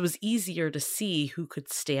relationship. So it was easier to see who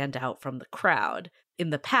could stand out from the crowd. In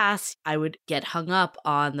the past, I would get hung up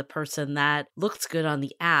on the person that looked good on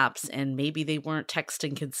the apps and maybe they weren't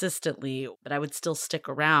texting consistently, but I would still stick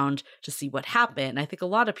around to see what happened. I think a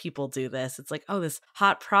lot of people do this. It's like, oh, this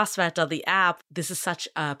hot prospect on the app, this is such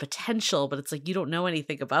a potential, but it's like you don't know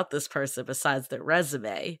anything about this person besides their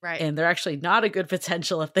resume. And they're actually not a good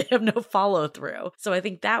potential if they have no follow through. So I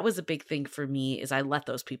think that was a big thing for me is I let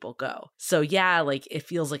those people go. So yeah, like it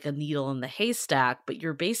feels like a needle in the haystack, but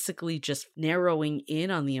you're basically just narrowing in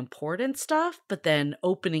on the important stuff, but then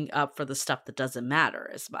opening up for the stuff that doesn't matter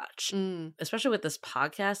as much. Especially with this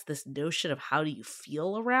podcast, this notion of how do you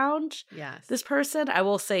feel around this person. I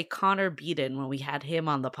will say Connor Beaton, when we had him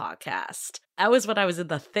on the podcast, that was when I was in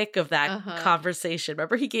the thick of that conversation.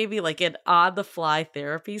 Remember, he gave me like an on-the-fly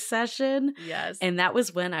therapy session? And that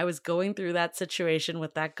was when I was going through that situation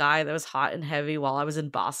with that guy that was hot and heavy while I was in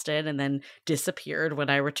Boston and then disappeared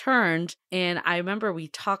when I returned. And I remember we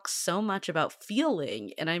talked so much about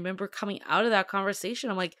feeling. And I remember coming out of that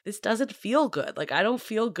conversation, I'm like, this doesn't feel good. Like, I don't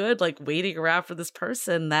feel good like waiting around for this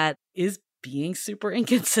person that is being super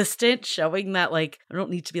inconsistent, showing that like I don't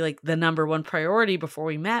need to be like the number one priority before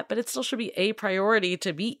we met, but it still should be a priority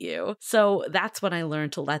to meet you. So that's when I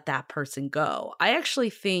learned to let that person go. I actually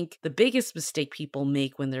think the biggest mistake people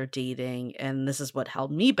make when they're dating, and this is what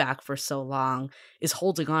held me back for so long, is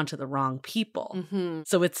holding on to the wrong people.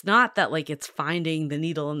 So it's not that like it's finding the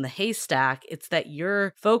needle in the haystack, it's that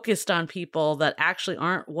you're focused on people that actually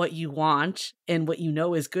aren't what you want and what you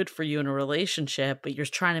know is good for you in a relationship, but you're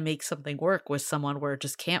trying to make something work with someone where it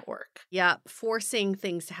just can't work. Yeah, forcing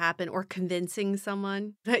things to happen or convincing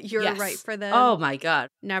someone that you're right for them. Oh my God.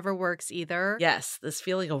 Never works either. Yes, this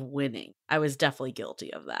feeling of winning. I was definitely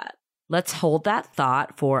guilty of that. Let's hold that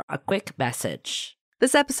thought for a quick message.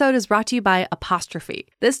 This episode is brought to you by Apostrophe.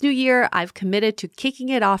 This new year, I've committed to kicking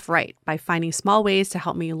it off right by finding small ways to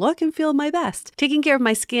help me look and feel my best. Taking care of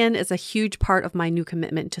my skin is a huge part of my new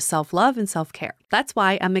commitment to self-love and self-care. That's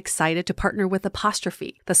why I'm excited to partner with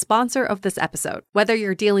Apostrophe, the sponsor of this episode. Whether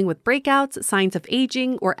you're dealing with breakouts, signs of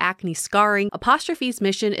aging, or acne scarring, Apostrophe's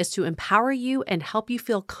mission is to empower you and help you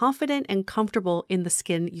feel confident and comfortable in the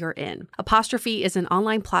skin you're in. Apostrophe is an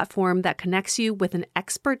online platform that connects you with an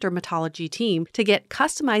expert dermatology team to get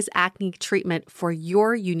customized acne treatment for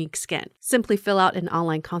your unique skin. Simply fill out an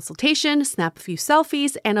online consultation, snap a few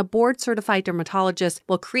selfies, and a board-certified dermatologist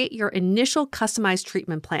will create your initial customized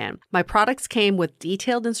treatment plan. My products came with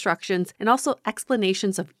detailed instructions and also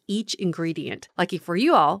explanations of each ingredient. Lucky for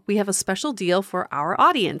you all, we have a special deal for our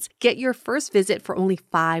audience. Get your first visit for only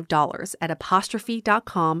 $5 at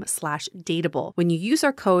apostrophe.com/dateable when you use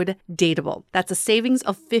our code DATEABLE. That's a savings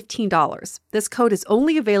of $15. This code is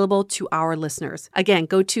only available to our listeners. Again,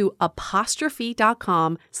 go to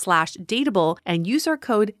apostrophe.com/dateable and use our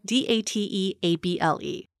code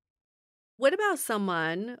DATEABLE. What about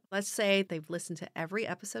someone, let's say they've listened to every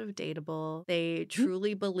episode of Dateable, they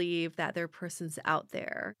truly believe that their person's out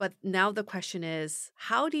there, but now the question is,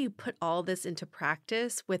 how do you put all this into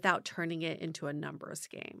practice without turning it into a numbers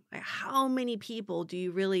game? Like, how many people do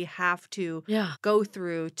you really have to go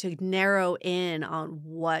through to narrow in on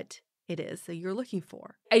what it is that you're looking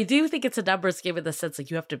for? I do think it's a numbers game in the sense like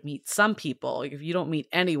you have to meet some people. If you don't meet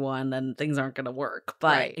anyone, then things aren't going to work.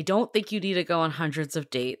 But I don't think you need to go on hundreds of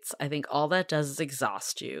dates. I think all that does is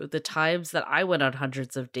exhaust you. The times that I went on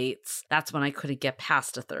hundreds of dates, that's when I couldn't get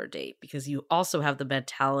past a third date because you also have the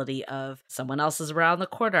mentality of someone else is around the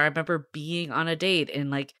corner. I remember being on a date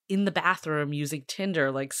and like in the bathroom using Tinder,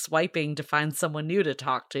 like swiping to find someone new to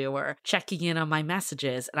talk to or checking in on my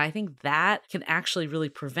messages. And I think that can actually really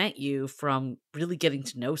prevent you from really getting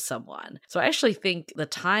to know someone. So I actually think the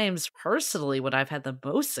times personally when I've had the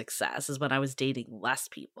most success is when I was dating less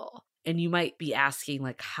people. And you might be asking,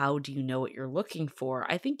 like, how do you know what you're looking for?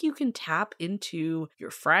 I think you can tap into your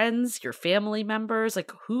friends, your family members.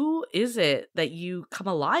 Like, who is it that you come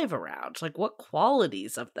alive around? Like, what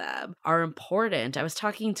qualities of them are important? I was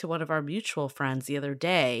talking to one of our mutual friends the other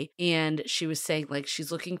day, and she was saying, like,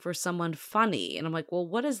 she's looking for someone funny. And I'm like, well,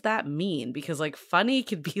 what does that mean? Because, like, funny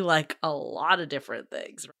could be, like, a lot of different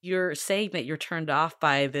things. You're saying that you're turned off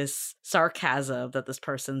by this sarcasm that this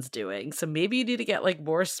person's doing. So maybe you need to get, like,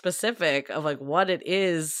 more specific specific of like what it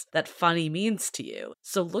is that funny means to you.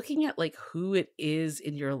 So looking at like who it is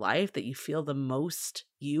in your life that you feel the most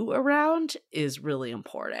you around is really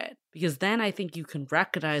important, because then I think you can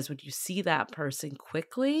recognize when you see that person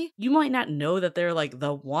quickly. You might not know that they're like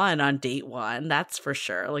the one on date one, that's for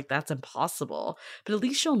sure, like that's impossible, but at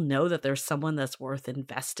least you'll know that there's someone that's worth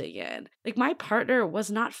investing in. Like my partner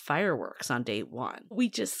was not fireworks on date one. We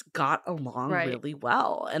just got along really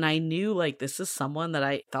well, and I knew like this is someone that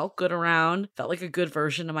I felt good around, felt like a good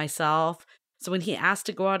version of myself. So when he asked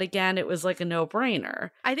to go out again, it was like a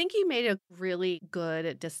no-brainer. I think you made a really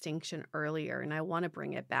good distinction earlier, and I want to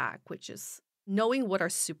bring it back, which is knowing what are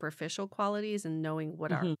superficial qualities and knowing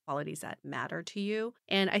what are qualities that matter to you.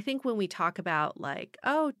 And I think when we talk about like,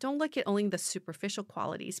 oh, don't look at only the superficial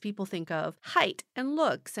qualities, people think of height and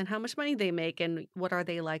looks and how much money they make and what are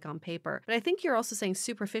they like on paper. But I think you're also saying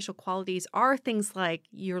superficial qualities are things like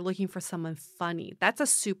you're looking for someone funny. That's a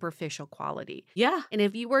superficial quality. Yeah. And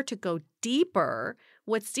if you were to go deeper,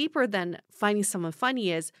 what's deeper than finding someone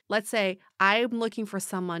funny is, let's say I'm looking for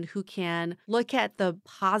someone who can look at the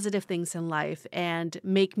positive things in life and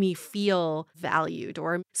make me feel valued,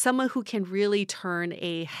 or someone who can really turn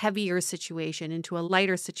a heavier situation into a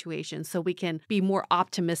lighter situation so we can be more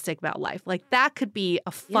optimistic about life. Like that could be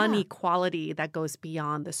a funny quality that goes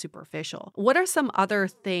beyond the superficial. What are some other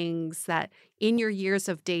things that in your years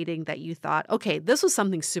of dating that you thought, okay, this was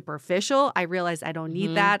something superficial. I realized I don't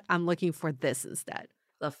need that. I'm looking for this instead.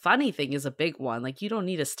 The funny thing is a big one. Like, you don't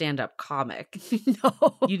need a stand-up comic.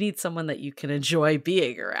 No. You need someone that you can enjoy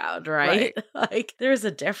being around, right? Like, there's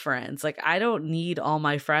a difference. Like, I don't need all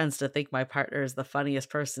my friends to think my partner is the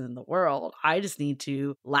funniest person in the world. I just need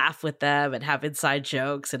to laugh with them and have inside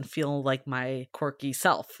jokes and feel like my quirky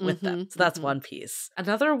self with them. So that's one piece.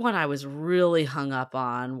 Another one I was really hung up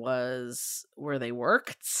on was where they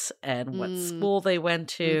worked and what school they went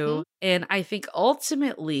to. And I think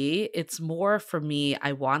ultimately it's more for me,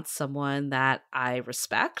 I want someone that I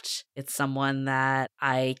respect. It's someone that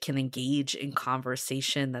I can engage in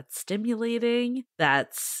conversation that's stimulating,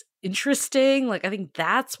 that's interesting. Like, I think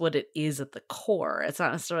that's what it is at the core. It's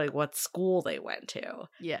not necessarily what school they went to.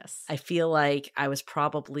 Yes. I feel like I was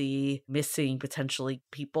probably missing potentially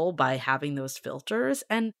people by having those filters.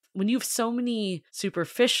 And when you have so many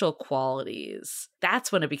superficial qualities,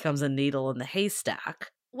 that's when it becomes a needle in the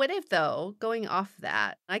haystack. What if, though, going off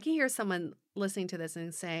that, I can hear someone listening to this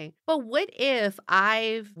and saying, but what if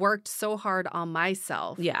I've worked so hard on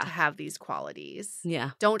myself to have these qualities?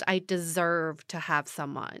 Yeah. Don't I deserve to have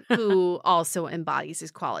someone who also embodies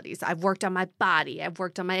these qualities? I've worked on my body. I've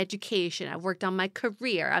worked on my education. I've worked on my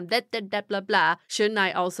career. I'm blah, blah, blah. Shouldn't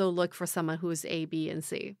I also look for someone who's A, B, and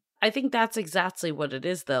C? I think that's exactly what it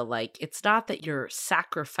is, though. Like, it's not that you're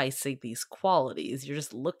sacrificing these qualities. You're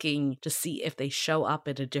just looking to see if they show up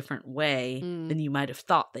in a different way than you might have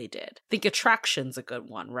thought they did. I think attraction's a good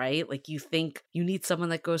one, right? Like, you think you need someone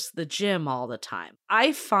that goes to the gym all the time.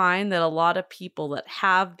 I find that a lot of people that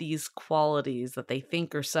have these qualities that they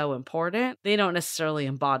think are so important, they don't necessarily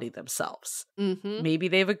embody themselves. Maybe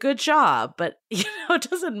they have a good job, but it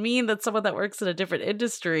doesn't mean that someone that works in a different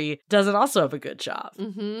industry doesn't also have a good job.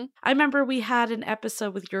 I remember we had an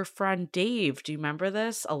episode with your friend Dave. Do you remember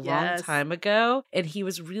this? A long time ago. And he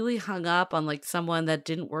was really hung up on like someone that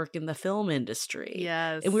didn't work in the film industry.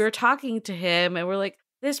 Yes. And we were talking to him and we're like,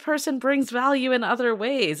 this person brings value in other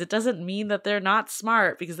ways. It doesn't mean that they're not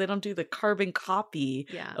smart because they don't do the carbon copy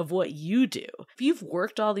of what you do. If you've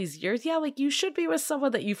worked all these years, like you should be with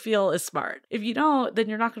someone that you feel is smart. If you don't, then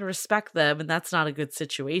you're not going to respect them and that's not a good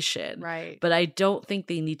situation. Right. But I don't think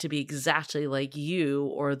they need to be exactly like you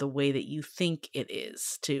or the way that you think it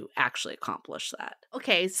is to actually accomplish that.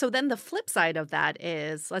 Okay, so then the flip side of that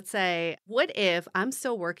is, let's say, what if I'm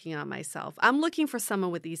still working on myself? I'm looking for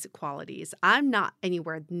someone with these qualities. I'm not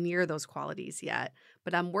anywhere near those qualities yet,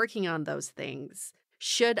 but I'm working on those things.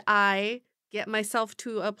 Should I get myself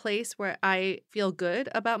to a place where I feel good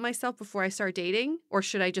about myself before I start dating, or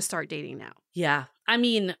should I just start dating now? Yeah. I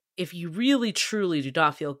mean, if you really truly do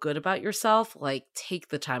not feel good about yourself, like take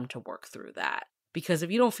the time to work through that. Because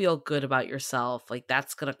if you don't feel good about yourself, like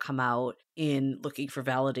that's going to come out in looking for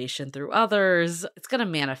validation through others. It's going to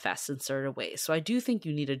manifest in certain ways. So I do think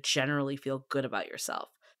you need to generally feel good about yourself.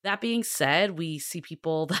 That being said, we see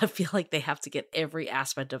people that feel like they have to get every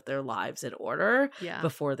aspect of their lives in order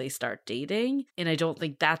before they start dating. And I don't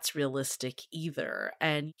think that's realistic either.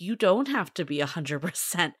 And you don't have to be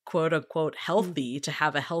 100% quote unquote healthy to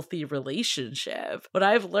have a healthy relationship. What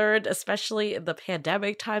I've learned, especially in the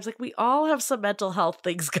pandemic times, like we all have some mental health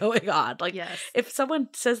things going on. Like if someone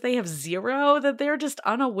says they have zero, then they're just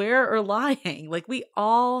unaware or lying. Like we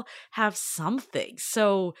all have something.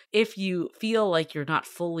 So if you feel like you're not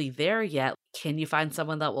fully there yet, can you find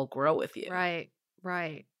someone that will grow with you? Right.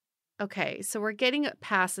 Okay, so we're getting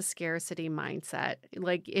past the scarcity mindset.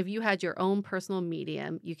 Like if you had your own personal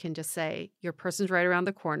medium, you can just say your person's right around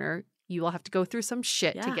the corner. You will have to go through some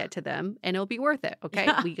shit to get to them, and it'll be worth it. Okay,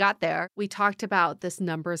 we got there. We talked about this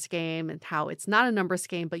numbers game and how it's not a numbers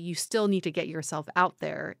game, but you still need to get yourself out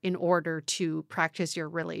there in order to practice your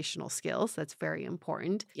relational skills. That's very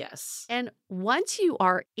important. Yes. And once you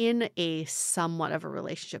are in a somewhat of a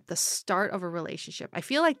relationship, the start of a relationship, I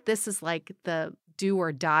feel like this is like the do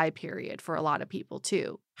or die period for a lot of people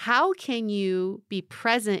too. How can you be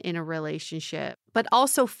present in a relationship, but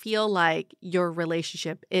also feel like your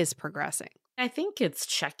relationship is progressing? I think it's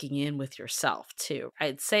checking in with yourself too.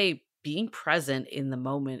 I'd say being present in the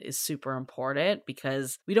moment is super important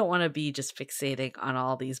because we don't want to be just fixating on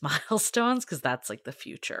all these milestones because that's like the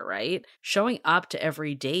future, right? Showing up to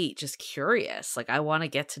every date, just curious. Like, I want to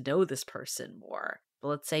get to know this person more. But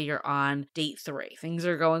let's say you're on date 3. Things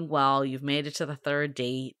are going well. You've made it to the 3rd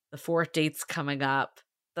date. The 4th date's coming up.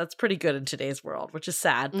 That's pretty good in today's world, which is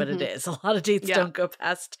sad, but it is. A lot of dates don't go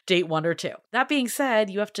past date 1 or 2. That being said,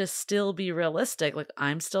 you have to still be realistic. Like,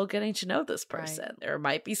 I'm still getting to know this person. Right. There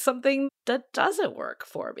might be something that doesn't work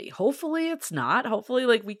for me. Hopefully it's not. Hopefully,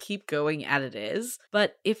 like, we keep going at it is.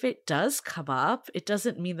 But if it does come up, it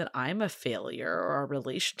doesn't mean that I'm a failure or our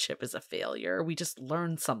relationship is a failure. We just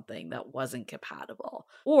learned something that wasn't compatible.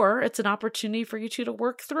 Or it's an opportunity for you two to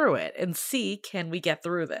work through it and see, can we get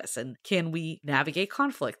through this? And can we navigate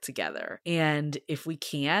conflict together? And if we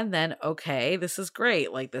can, then okay, this is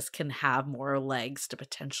great. Like, this can have more legs to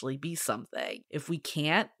potentially be something. If we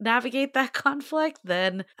can't navigate that conflict,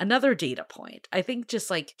 then another data point. I think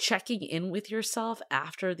just like checking in with yourself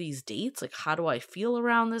after these dates, like, how do I feel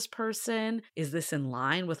around this person? Is this in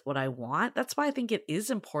line with what I want? That's why I think it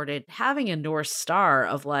is important having a North Star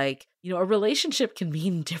of like, you know, a relationship can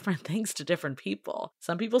mean different things to different people.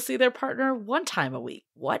 Some people see their partner 1 time a week.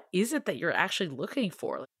 What is it that you're actually looking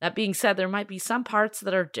for? That being said, there might be some parts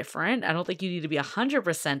that are different. I don't think you need to be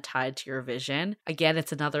 100% tied to your vision. Again,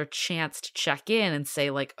 it's another chance to check in and say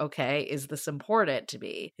like, okay, is this important to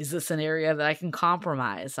me? Is this an area that I can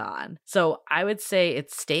compromise on? So I would say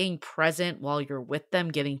it's staying present while you're with them,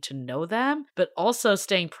 getting to know them, but also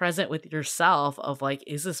staying present with yourself of like,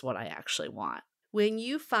 is this what I actually want? When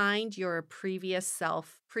you find your previous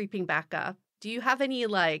self creeping back up, do you have any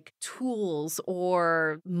like tools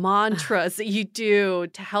or mantras that you do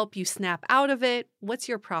to help you snap out of it? What's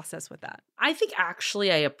your process with that? I think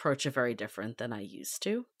actually I approach it very different than I used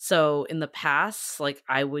to. So in the past, like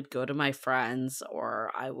I would go to my friends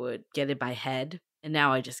or I would get in my head, and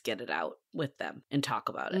now I just get it out with them and talk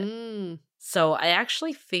about it. So I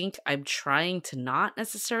actually think I'm trying to not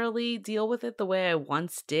necessarily deal with it the way I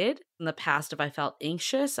once did. In the past, if I felt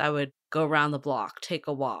anxious, I would go around the block, take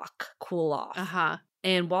a walk, cool off.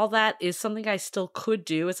 And while that is something I still could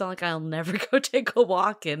do, it's not like I'll never go take a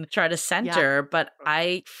walk and try to center, but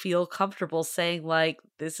I feel comfortable saying like,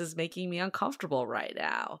 this is making me uncomfortable right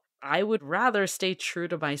now. I would rather stay true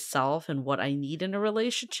to myself and what I need in a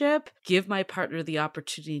relationship, give my partner the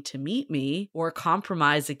opportunity to meet me or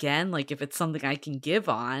compromise again, like if it's something I can give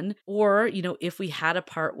on, or, you know, if we had to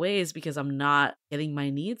part ways because I'm not getting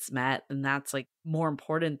my needs met, then that's like more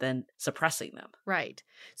important than suppressing them. Right.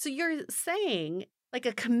 So you're saying like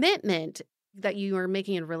a commitment that you are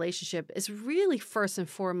making in a relationship is really first and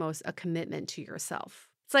foremost a commitment to yourself.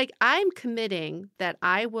 It's like I'm committing that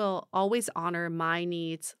I will always honor my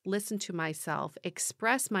needs, listen to myself,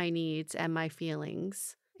 express my needs and my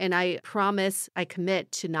feelings. And I promise, I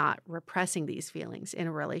commit to not repressing these feelings in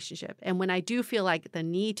a relationship. And when I do feel like the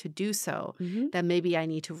need to do so, then maybe I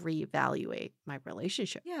need to reevaluate my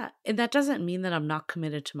relationship. Yeah. And that doesn't mean that I'm not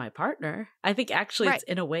committed to my partner. I think actually it's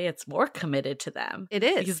in a way it's more committed to them. It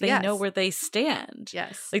is. Because they know where they stand.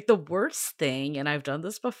 Yes. Like the worst thing, and I've done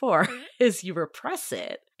this before, is you repress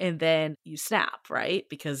it and then you snap, right?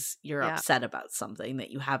 Because you're upset about something that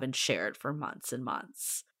you haven't shared for months and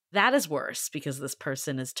months. That is worse because this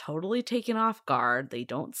person is totally taken off guard. They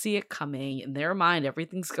don't see it coming. In their mind,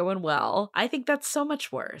 everything's going well. I think that's so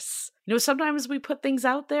much worse. Sometimes we put things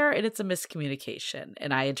out there and it's a miscommunication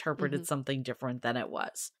and I interpreted something different than it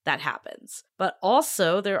was. That happens. But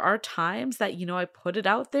also there are times that, I put it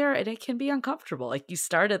out there and it can be uncomfortable. Like you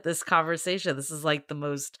started this conversation. This is like the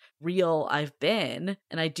most real I've been.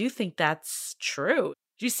 And I do think that's true.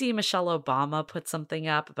 Did you see Michelle Obama put something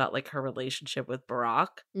up about like her relationship with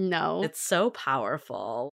Barack? No. It's so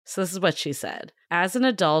powerful. So this is what she said. As an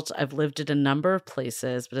adult, I've lived in a number of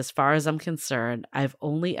places, but as far as I'm concerned, I've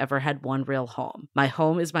only ever had one real home. My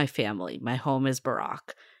home is my family. My home is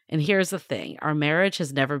Barack. And here's the thing. Our marriage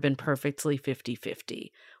has never been perfectly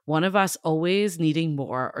 50-50. One of us always needing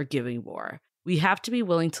more or giving more. We have to be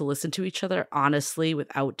willing to listen to each other honestly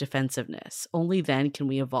without defensiveness. Only then can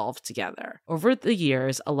we evolve together. Over the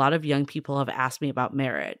years, a lot of young people have asked me about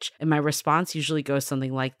marriage, and my response usually goes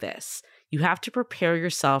something like this. You have to prepare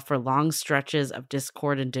yourself for long stretches of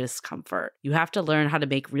discord and discomfort. You have to learn how to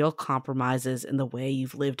make real compromises in the way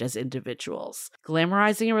you've lived as individuals.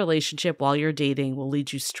 Glamorizing a relationship while you're dating will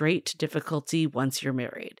lead you straight to difficulty once you're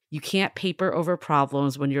married. You can't paper over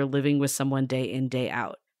problems when you're living with someone day in, day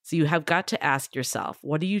out. So you have got to ask yourself,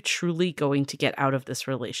 what are you truly going to get out of this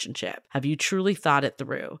relationship? Have you truly thought it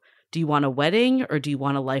through? Do you want a wedding or do you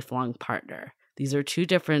want a lifelong partner? These are two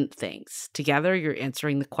different things. Together, you're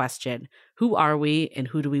answering the question, who are we and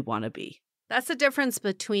who do we want to be? That's the difference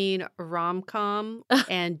between rom-com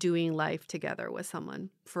and doing life together with someone,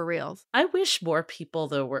 for real. I wish more people,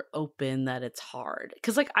 though, were open that it's hard.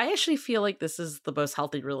 Because, I actually feel like this is the most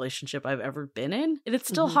healthy relationship I've ever been in. And it's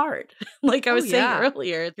still hard. Like I was saying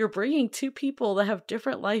earlier, you're bringing two people that have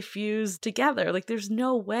different life views together. Like, there's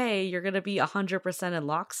no way you're going to be 100% in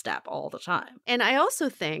lockstep all the time. And I also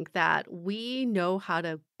think that we know how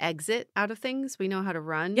to exit out of things. We know how to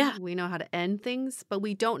run. Yeah. We know how to end things, but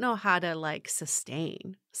we don't know how to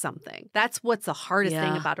sustain something. That's what's the hardest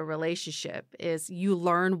thing about a relationship is you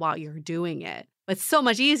learn while you're doing it. But it's so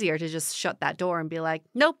much easier to just shut that door and be like,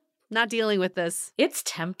 nope, not dealing with this. It's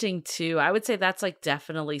tempting too. I would say that's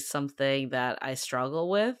definitely something that I struggle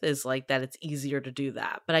with is that it's easier to do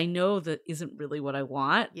that. But I know that isn't really what I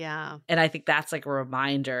want. Yeah. And I think that's a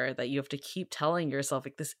reminder that you have to keep telling yourself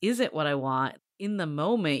this isn't what I want. In the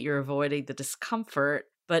moment, you're avoiding the discomfort,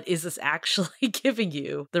 but is this actually giving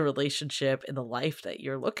you the relationship and the life that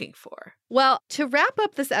you're looking for? Well, to wrap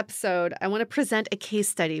up this episode, I want to present a case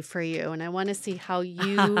study for you, and I want to see how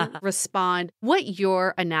you respond, what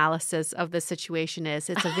your analysis of the situation is.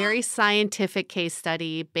 It's a very scientific case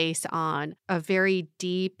study based on a very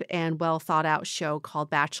deep and well thought out show called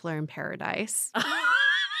Bachelor in Paradise.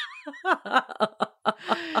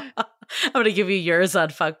 I'm going to give you yours on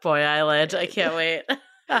Fuckboy Island. I can't wait.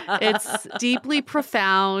 It's deeply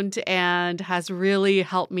profound and has really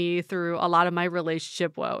helped me through a lot of my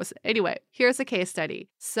relationship woes. Anyway, here's a case study.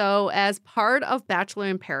 So as part of Bachelor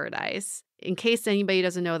in Paradise, in case anybody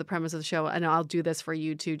doesn't know the premise of the show, and I'll do this for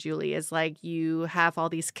you too, Julie, is you have all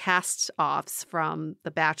these cast-offs from the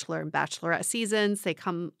Bachelor and Bachelorette seasons. They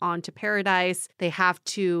come on to Paradise. They have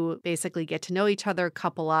to basically get to know each other,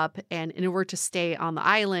 couple up, and in order to stay on the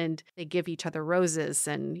island, they give each other roses,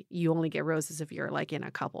 and you only get roses if you're in a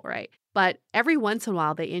couple, right? But every once in a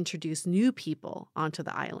while, they introduce new people onto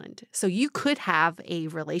the island. So you could have a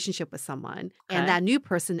relationship with someone, and that new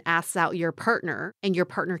person asks out your partner, and your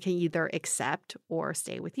partner can either accept or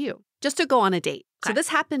stay with you, just to go on a date. So this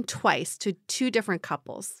happened twice to two different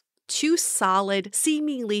couples, two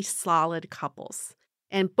seemingly solid couples.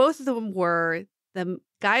 And both of them were the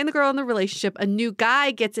guy and the girl in the relationship. A new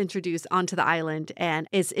guy gets introduced onto the island and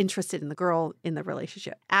is interested in the girl in the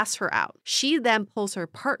relationship, asks her out. She then pulls her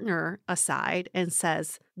partner aside and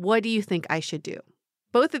says, what do you think I should do?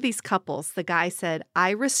 Both of these couples, the guy said,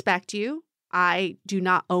 I respect you. I do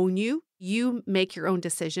not own you. You make your own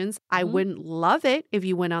decisions. I wouldn't love it if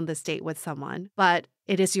you went on this date with someone, but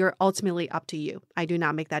it is ultimately up to you. I do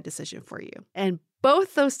not make that decision for you. And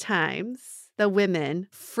both those times, the women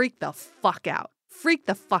freaked the fuck out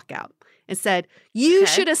and said, you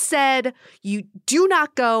should have said, you do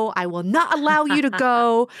not go. I will not allow you to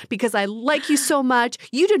go because I like you so much.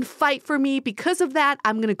 You didn't fight for me. Because of that,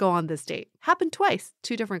 I'm going to go on this date. Happened twice,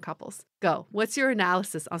 2 different couples. Go. What's your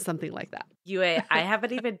analysis on something like that? Yue, I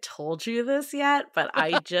haven't even told you this yet, but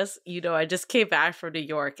I just came back from New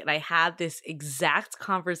York and I had this exact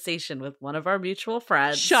conversation with one of our mutual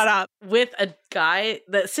friends. Shut up. With a guy,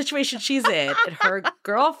 the situation she's in, and her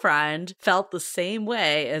girlfriend felt the same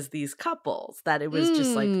way as these couples, that it was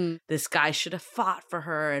just like, this guy should have fought for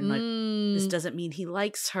her, and like, this doesn't mean he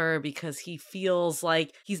likes her because he feels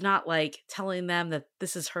like he's not like telling them that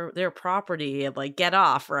this is their property and like get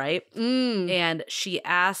off, right? And she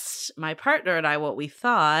asked my partner and I what we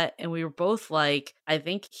thought, and we were both like, I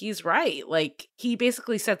think he's right. Like, he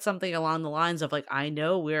basically said something along the lines of like, I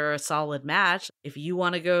know we're a solid match. If you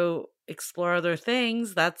want to go explore other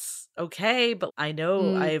things, that's okay, but I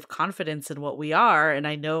know I have confidence in what we are, and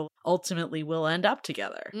I know ultimately we'll end up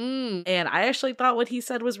together. And I actually thought what he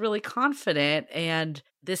said was really confident, and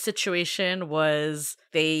this situation was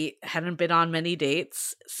they hadn't been on many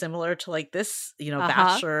dates, similar to like this,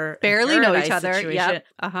 Bachelor barely know each Paradise other. Situation.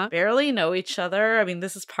 Yep. Barely know each other. I mean,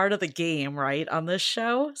 this is part of the game, right, on this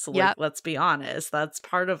show. So like, let's be honest, that's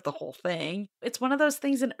part of the whole thing. It's one of those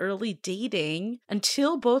things in early dating,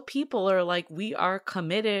 until both people are like, we are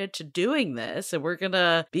committed to doing this and we're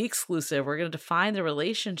gonna be exclusive, we're gonna define the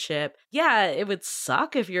relationship. Yeah, it would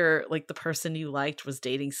suck if you're like the person you liked was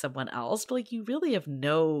dating someone else, but like, you really have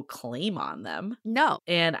no claim on them. No.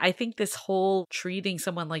 And I think this whole treating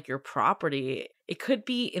someone like your property, it could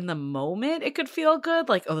be in the moment, it could feel good,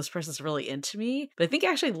 like, oh, this person's really into me. But I think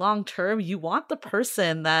actually long term, you want the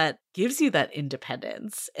person that gives you that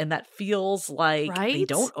independence and that feels like they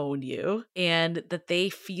don't own you, and that they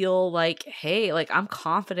feel like, hey, like, I'm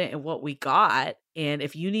confident in what we got. And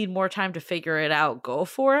if you need more time to figure it out, go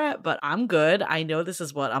for it. But I'm good. I know this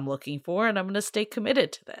is what I'm looking for, and I'm going to stay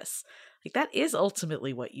committed to this. Like, that is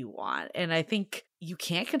ultimately what you want. And I think you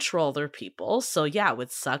can't control other people. So yeah, it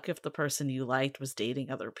would suck if the person you liked was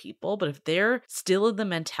dating other people. But if they're still in the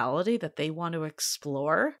mentality that they want to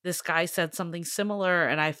explore, this guy said something similar,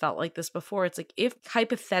 and I felt like this before. It's like, if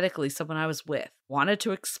hypothetically someone I was with wanted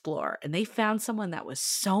to explore and they found someone that was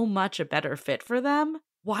so much a better fit for them,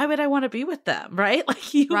 why would I want to be with them, right?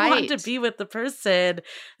 Like, you want to be with the person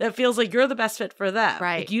that feels like you're the best fit for them.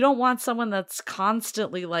 Right. Like, you don't want someone that's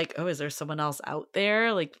constantly like, oh, is there someone else out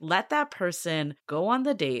there? Like, let that person go on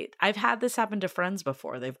the date. I've had this happen to friends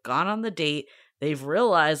before. They've gone on the date. They've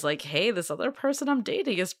realized like, hey, this other person I'm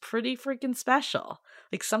dating is pretty freaking special.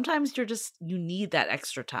 Like, sometimes you need that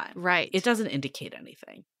extra time. Right. It doesn't indicate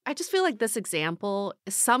anything. I just feel like this example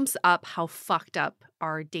sums up how fucked up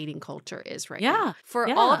our dating culture is right now.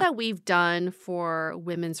 For all that we've done for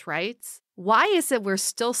women's rights, why is it we're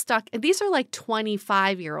still stuck? And these are like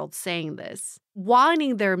 25-year-olds saying this,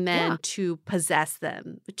 wanting their men to possess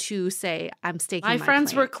them, to say, I'm staking my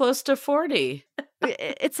friends claim. were close to 40.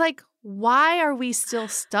 It's like, why are we still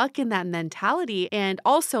stuck in that mentality, and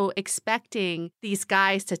also expecting these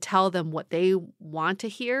guys to tell them what they want to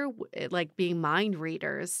hear, like being mind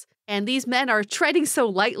readers? And these men are treading so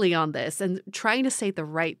lightly on this and trying to say the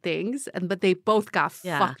right things, but they both got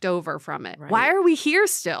fucked over from it. Right. Why are we here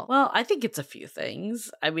still? Well, I think it's a few things.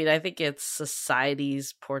 I mean, I think it's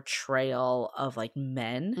society's portrayal of like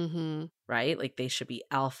men, right? Like, they should be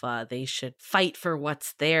alpha. They should fight for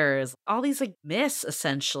what's theirs. All these like myths,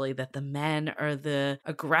 essentially, that the men are the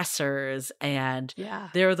aggressors and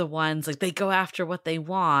they're the ones, like, they go after what they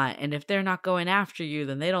want. And if they're not going after you,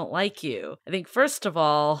 then they don't like you. I think, first of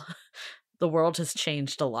all, the world has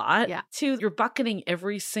changed a lot. Yeah. Two, you're bucketing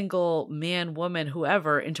every single man, woman,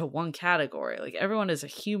 whoever into one category. Like, everyone is a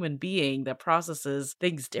human being that processes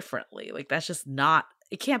things differently. Like, that's just not,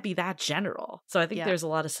 it can't be that general. So I think there's a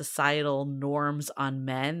lot of societal norms on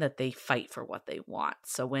men that they fight for what they want.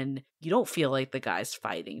 So when you don't feel like the guy's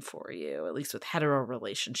fighting for you, at least with hetero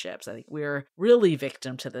relationships, I think we're really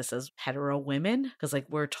victim to this as hetero women, because like,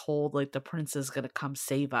 we're told like the prince is going to come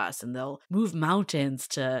save us and they'll move mountains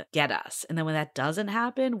to get us. And then when that doesn't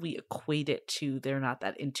happen, we equate it to they're not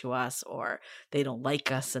that into us or they don't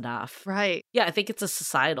like us enough. Right. Yeah, I think it's a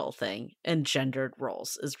societal thing, and gendered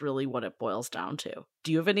roles is really what it boils down to.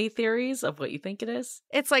 Do you have any theories of what you think it is?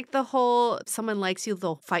 It's like the whole, someone likes you,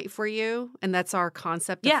 they'll fight for you. And that's our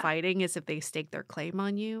concept of fighting, is if they stake their claim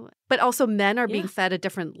on you. But also men are being fed a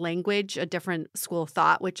different language, a different school of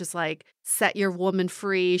thought, which is like, set your woman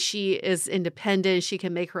free. She is independent. She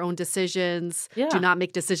can make her own decisions. Yeah. Do not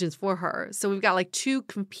make decisions for her. So we've got like two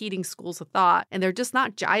competing schools of thought, and they're just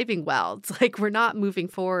not jiving well. It's like we're not moving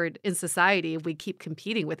forward in society if we keep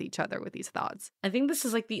competing with each other with these thoughts. I think this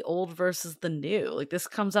is like the old versus the new. Like this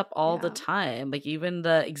comes up all the time. Like even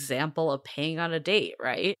the example of paying on a date,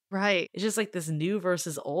 right? Right. It's just like this new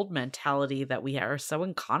versus old mentality that we are so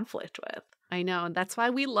in conflict with. I know. And that's why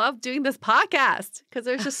we love doing this podcast, because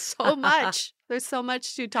there's just so much. There's so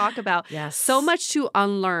much to talk about. Yes. So much to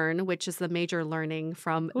unlearn, which is the major learning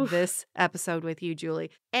from this episode with you,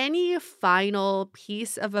 Julie. Any final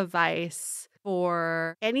piece of advice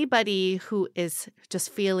for anybody who is just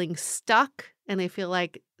feeling stuck and they feel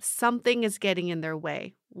like something is getting in their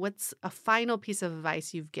way? What's a final piece of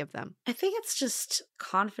advice you've give them? I think it's just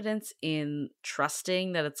confidence in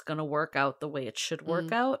trusting that it's going to work out the way it should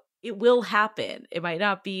work out. It will happen. It might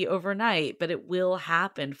not be overnight, but it will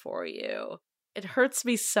happen for you. It hurts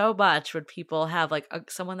me so much when people have like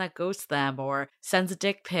someone that ghosts them or sends a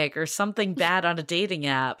dick pic or something bad on a dating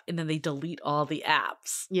app and then they delete all the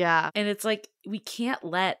apps. Yeah. And it's like, we can't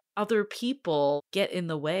let other people get in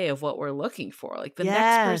the way of what we're looking for. Like the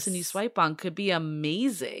next person you swipe on could be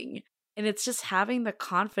amazing. And it's just having the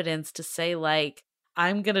confidence to say like,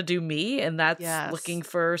 I'm going to do me, and that's looking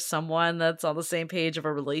for someone that's on the same page of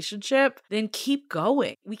a relationship, then keep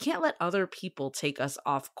going. We can't let other people take us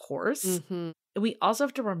off course. Mm-hmm. And we also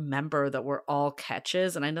have to remember that we're all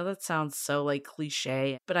catches. And I know that sounds so like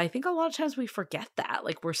cliche, but I think a lot of times we forget that.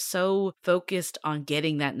 Like we're so focused on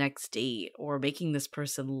getting that next date or making this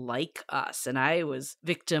person like us. And I was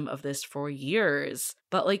victim of this for years.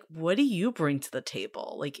 But like, what do you bring to the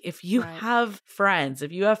table? Like if you have friends,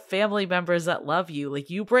 if you have family members that love you, like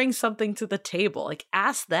you bring something to the table, like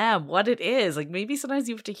ask them what it is. Like maybe sometimes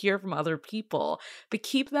you have to hear from other people, but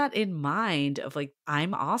keep that in mind of like,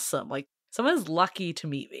 I'm awesome. Like someone is lucky to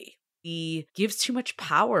meet me. He gives too much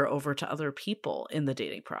power over to other people in the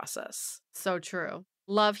dating process. So true.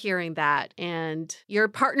 Love hearing that. And your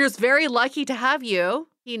partner's very lucky to have you.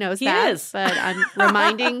 He knows he that, is. But I'm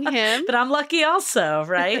reminding him. But I'm lucky also,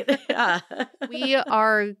 right? We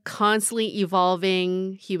are constantly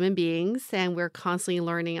evolving human beings, and we're constantly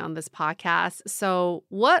learning on this podcast. So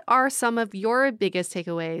what are some of your biggest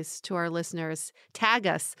takeaways to our listeners? Tag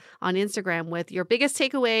us on Instagram with your biggest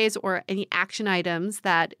takeaways or any action items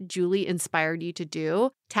that Julie inspired you to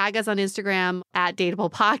do. Tag us on Instagram at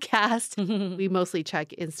Dateable Podcast. We mostly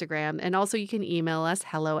check Instagram. And also you can email us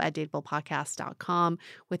hello@dateablepodcast.com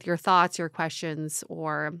with your thoughts, your questions,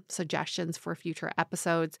 or suggestions for future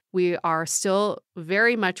episodes. We are still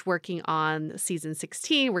very much working on season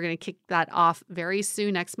 16. We're going to kick that off very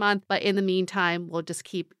soon next month. But in the meantime, we'll just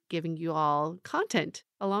keep giving you all content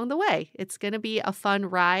along the way. It's going to be a fun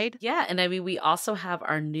ride. Yeah. And I mean, we also have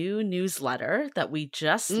our new newsletter that we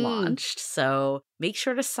just launched. So make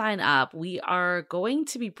sure to sign up. We are going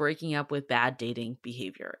to be breaking up with bad dating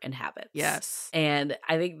behavior and habits. Yes. And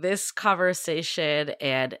I think this conversation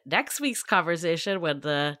and next week's conversation, when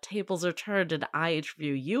the tables are turned and I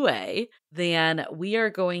interview Yue, then we are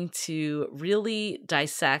going to really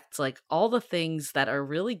dissect like all the things that are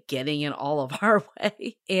really getting in all of our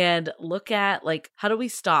way and look at like, how do we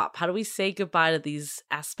stop? How do we say goodbye to these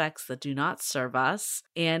aspects that do not serve us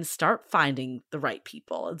and start finding the right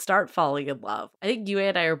people and start falling in love? I think you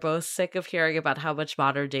and I are both sick of hearing about how much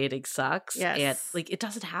modern dating sucks. Yes. And like, it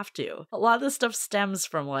doesn't have to. A lot of this stuff stems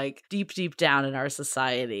from like deep down in our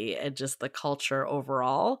society and just the culture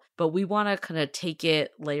overall. But we want to kind of take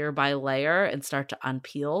it layer by layer and start to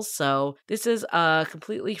unpeel. So this is a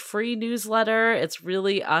completely free newsletter. It's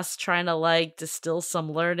really us trying to like distill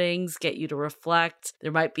some learnings, get you to reflect.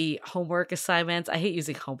 There might be homework assignments. I hate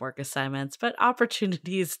using homework assignments, but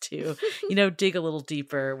opportunities to, dig a little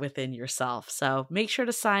deeper within yourself. So make sure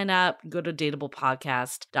to sign up. Go to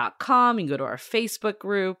dateablepodcast.com. You can go to our Facebook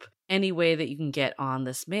group. Any way that you can get on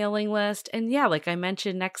this mailing list. And yeah, like I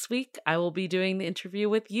mentioned, next week, I will be doing the interview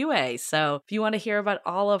with Yue. So if you want to hear about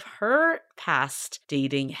all of her past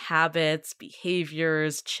dating habits,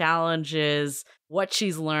 behaviors, challenges, what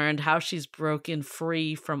she's learned, how she's broken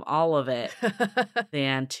free from all of it,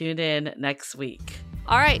 then tune in next week.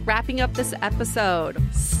 All right, wrapping up this episode.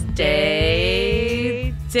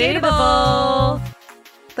 Stay dateable.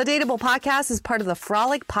 The Dateable Podcast is part of the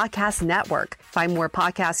Frolic Podcast Network. Find more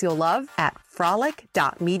podcasts you'll love at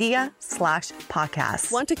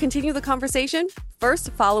frolic.media/podcast. Want to continue the conversation?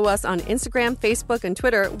 First, follow us on Instagram, Facebook, and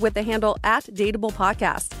Twitter with the handle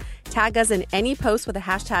 @DateablePodcast. Tag us in any post with the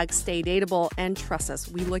hashtag StayDateable, and trust us,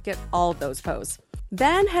 we look at all of those posts.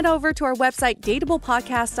 Then head over to our website,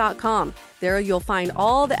 dateablepodcast.com. There you'll find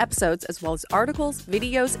all the episodes as well as articles,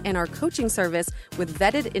 videos, and our coaching service with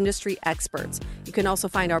vetted industry experts. You can also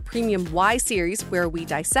find our premium Why series where we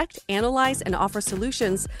dissect, analyze, and offer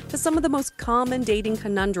solutions to some of the most common dating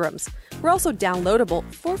conundrums. We're also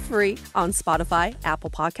downloadable for free on Spotify, Apple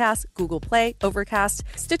Podcasts, Google Play, Overcast,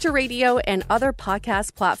 Stitcher Radio, and other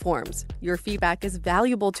podcast platforms. Your feedback is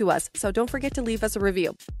valuable to us, so don't forget to leave us a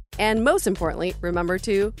review. And most importantly, remember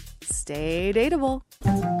to stay dateable.